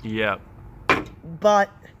 Yeah. But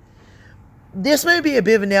this may be a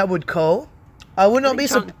bit of an outward call. I would not be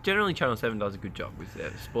Generally, Channel 7 does a good job with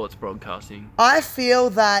their sports broadcasting. I feel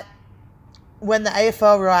that when the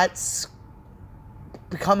AFL rights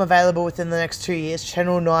become available within the next 2 years,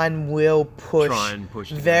 Channel 9 will Try and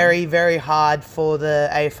push it very, very hard for the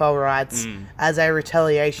AFL rights Mm. as a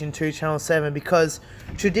retaliation to Channel 7 because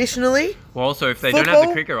traditionally, Well, also, if they don't have Football-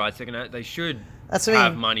 the cricket rights, they should that's what I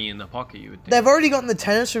have mean. money in the pocket, you would think. They've already gotten the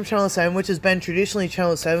tennis from Channel 7, which has been traditionally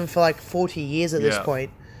Channel 7 for like 40 years at this Yeah.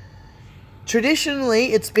 point.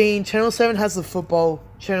 Traditionally, it's been Channel 7 has the football,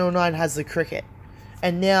 Channel 9 has the cricket.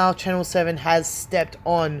 And now Channel 7 has stepped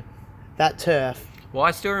on that turf. Well,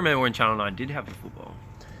 I still remember when Channel 9 did have the football.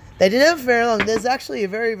 They didn't have it very long. There's actually a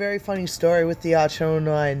very, very funny story with the Channel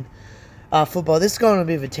 9 football. This is going on a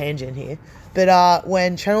bit of a tangent here. But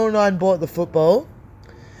when Channel 9 bought the football,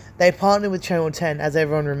 they partnered with Channel 10, as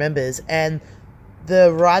everyone remembers. And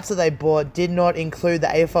the rights that they bought did not include the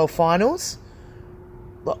AFL finals.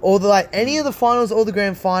 Or any of the finals or the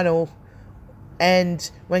grand final. And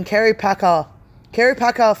when Kerry Packer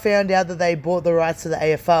found out that they bought the rights to the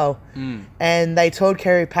AFL, and they told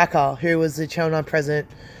Kerry Packer, who was the Channel 9 president.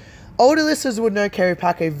 Older listeners would know Kerry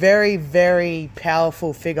Packer, very, very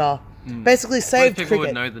powerful figure. Basically Most saved people would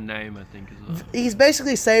cricket. know the name, I think, as well. He's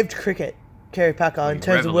basically saved cricket, Kerry Packer, in He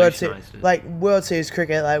terms of revolutionised it. World Series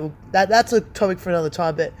cricket. That's a topic for another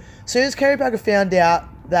time. But as soon as Kerry Packer found out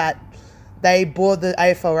that they bought the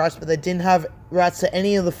AFL rights, but they didn't have rights to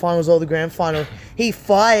any of the finals or the grand final, he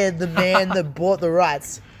fired the man that bought the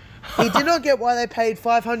rights. He did not get why they paid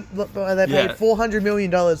Yeah. $400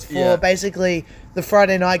 million for Yeah. basically the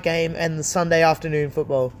Friday night game and the Sunday afternoon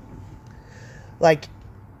football.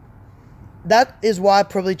 That is why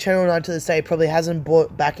probably Channel 9 to this day probably hasn't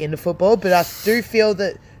bought back into football. But I do feel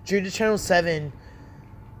that due to Channel 7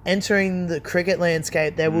 entering the cricket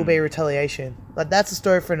landscape, there will be retaliation. That's a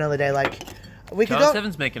story for another day. We could Channel go.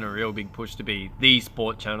 7's making a real big push to be the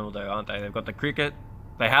sport channel, though, aren't they? They've got the cricket,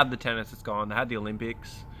 they have the tennis, it's gone, they had the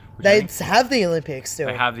Olympics. which I They think have the Olympics still.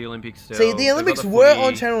 they have the Olympics still. See, the They've got Olympics the were footy.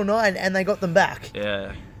 on Channel 9 and they got them back.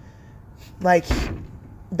 Yeah.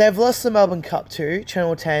 They've lost the Melbourne Cup to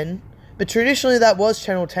Channel 10, but traditionally that was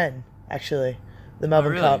Channel 10, actually. The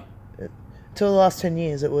Melbourne really? Cup. Till the last 10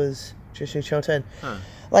 years, it was traditionally Channel 10. Huh.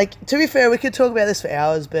 To be fair, we could talk about this for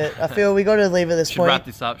hours, but I feel we got to leave at this Should point. wrap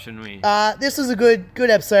this up, shouldn't we? This was a good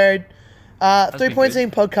episode. 3 been Points good.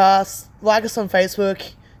 In podcast. Like us on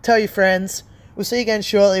Facebook. Tell your friends. We'll see you again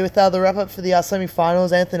shortly with the wrap up for the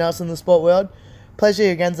semi-finals. Anything else in the sport world? Pleasure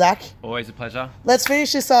again, Zach. Always a pleasure. Let's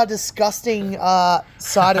finish this disgusting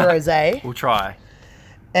cider rosé, We'll try.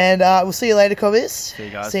 and we'll see you later, Cobbers. See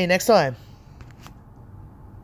you guys. See you next time.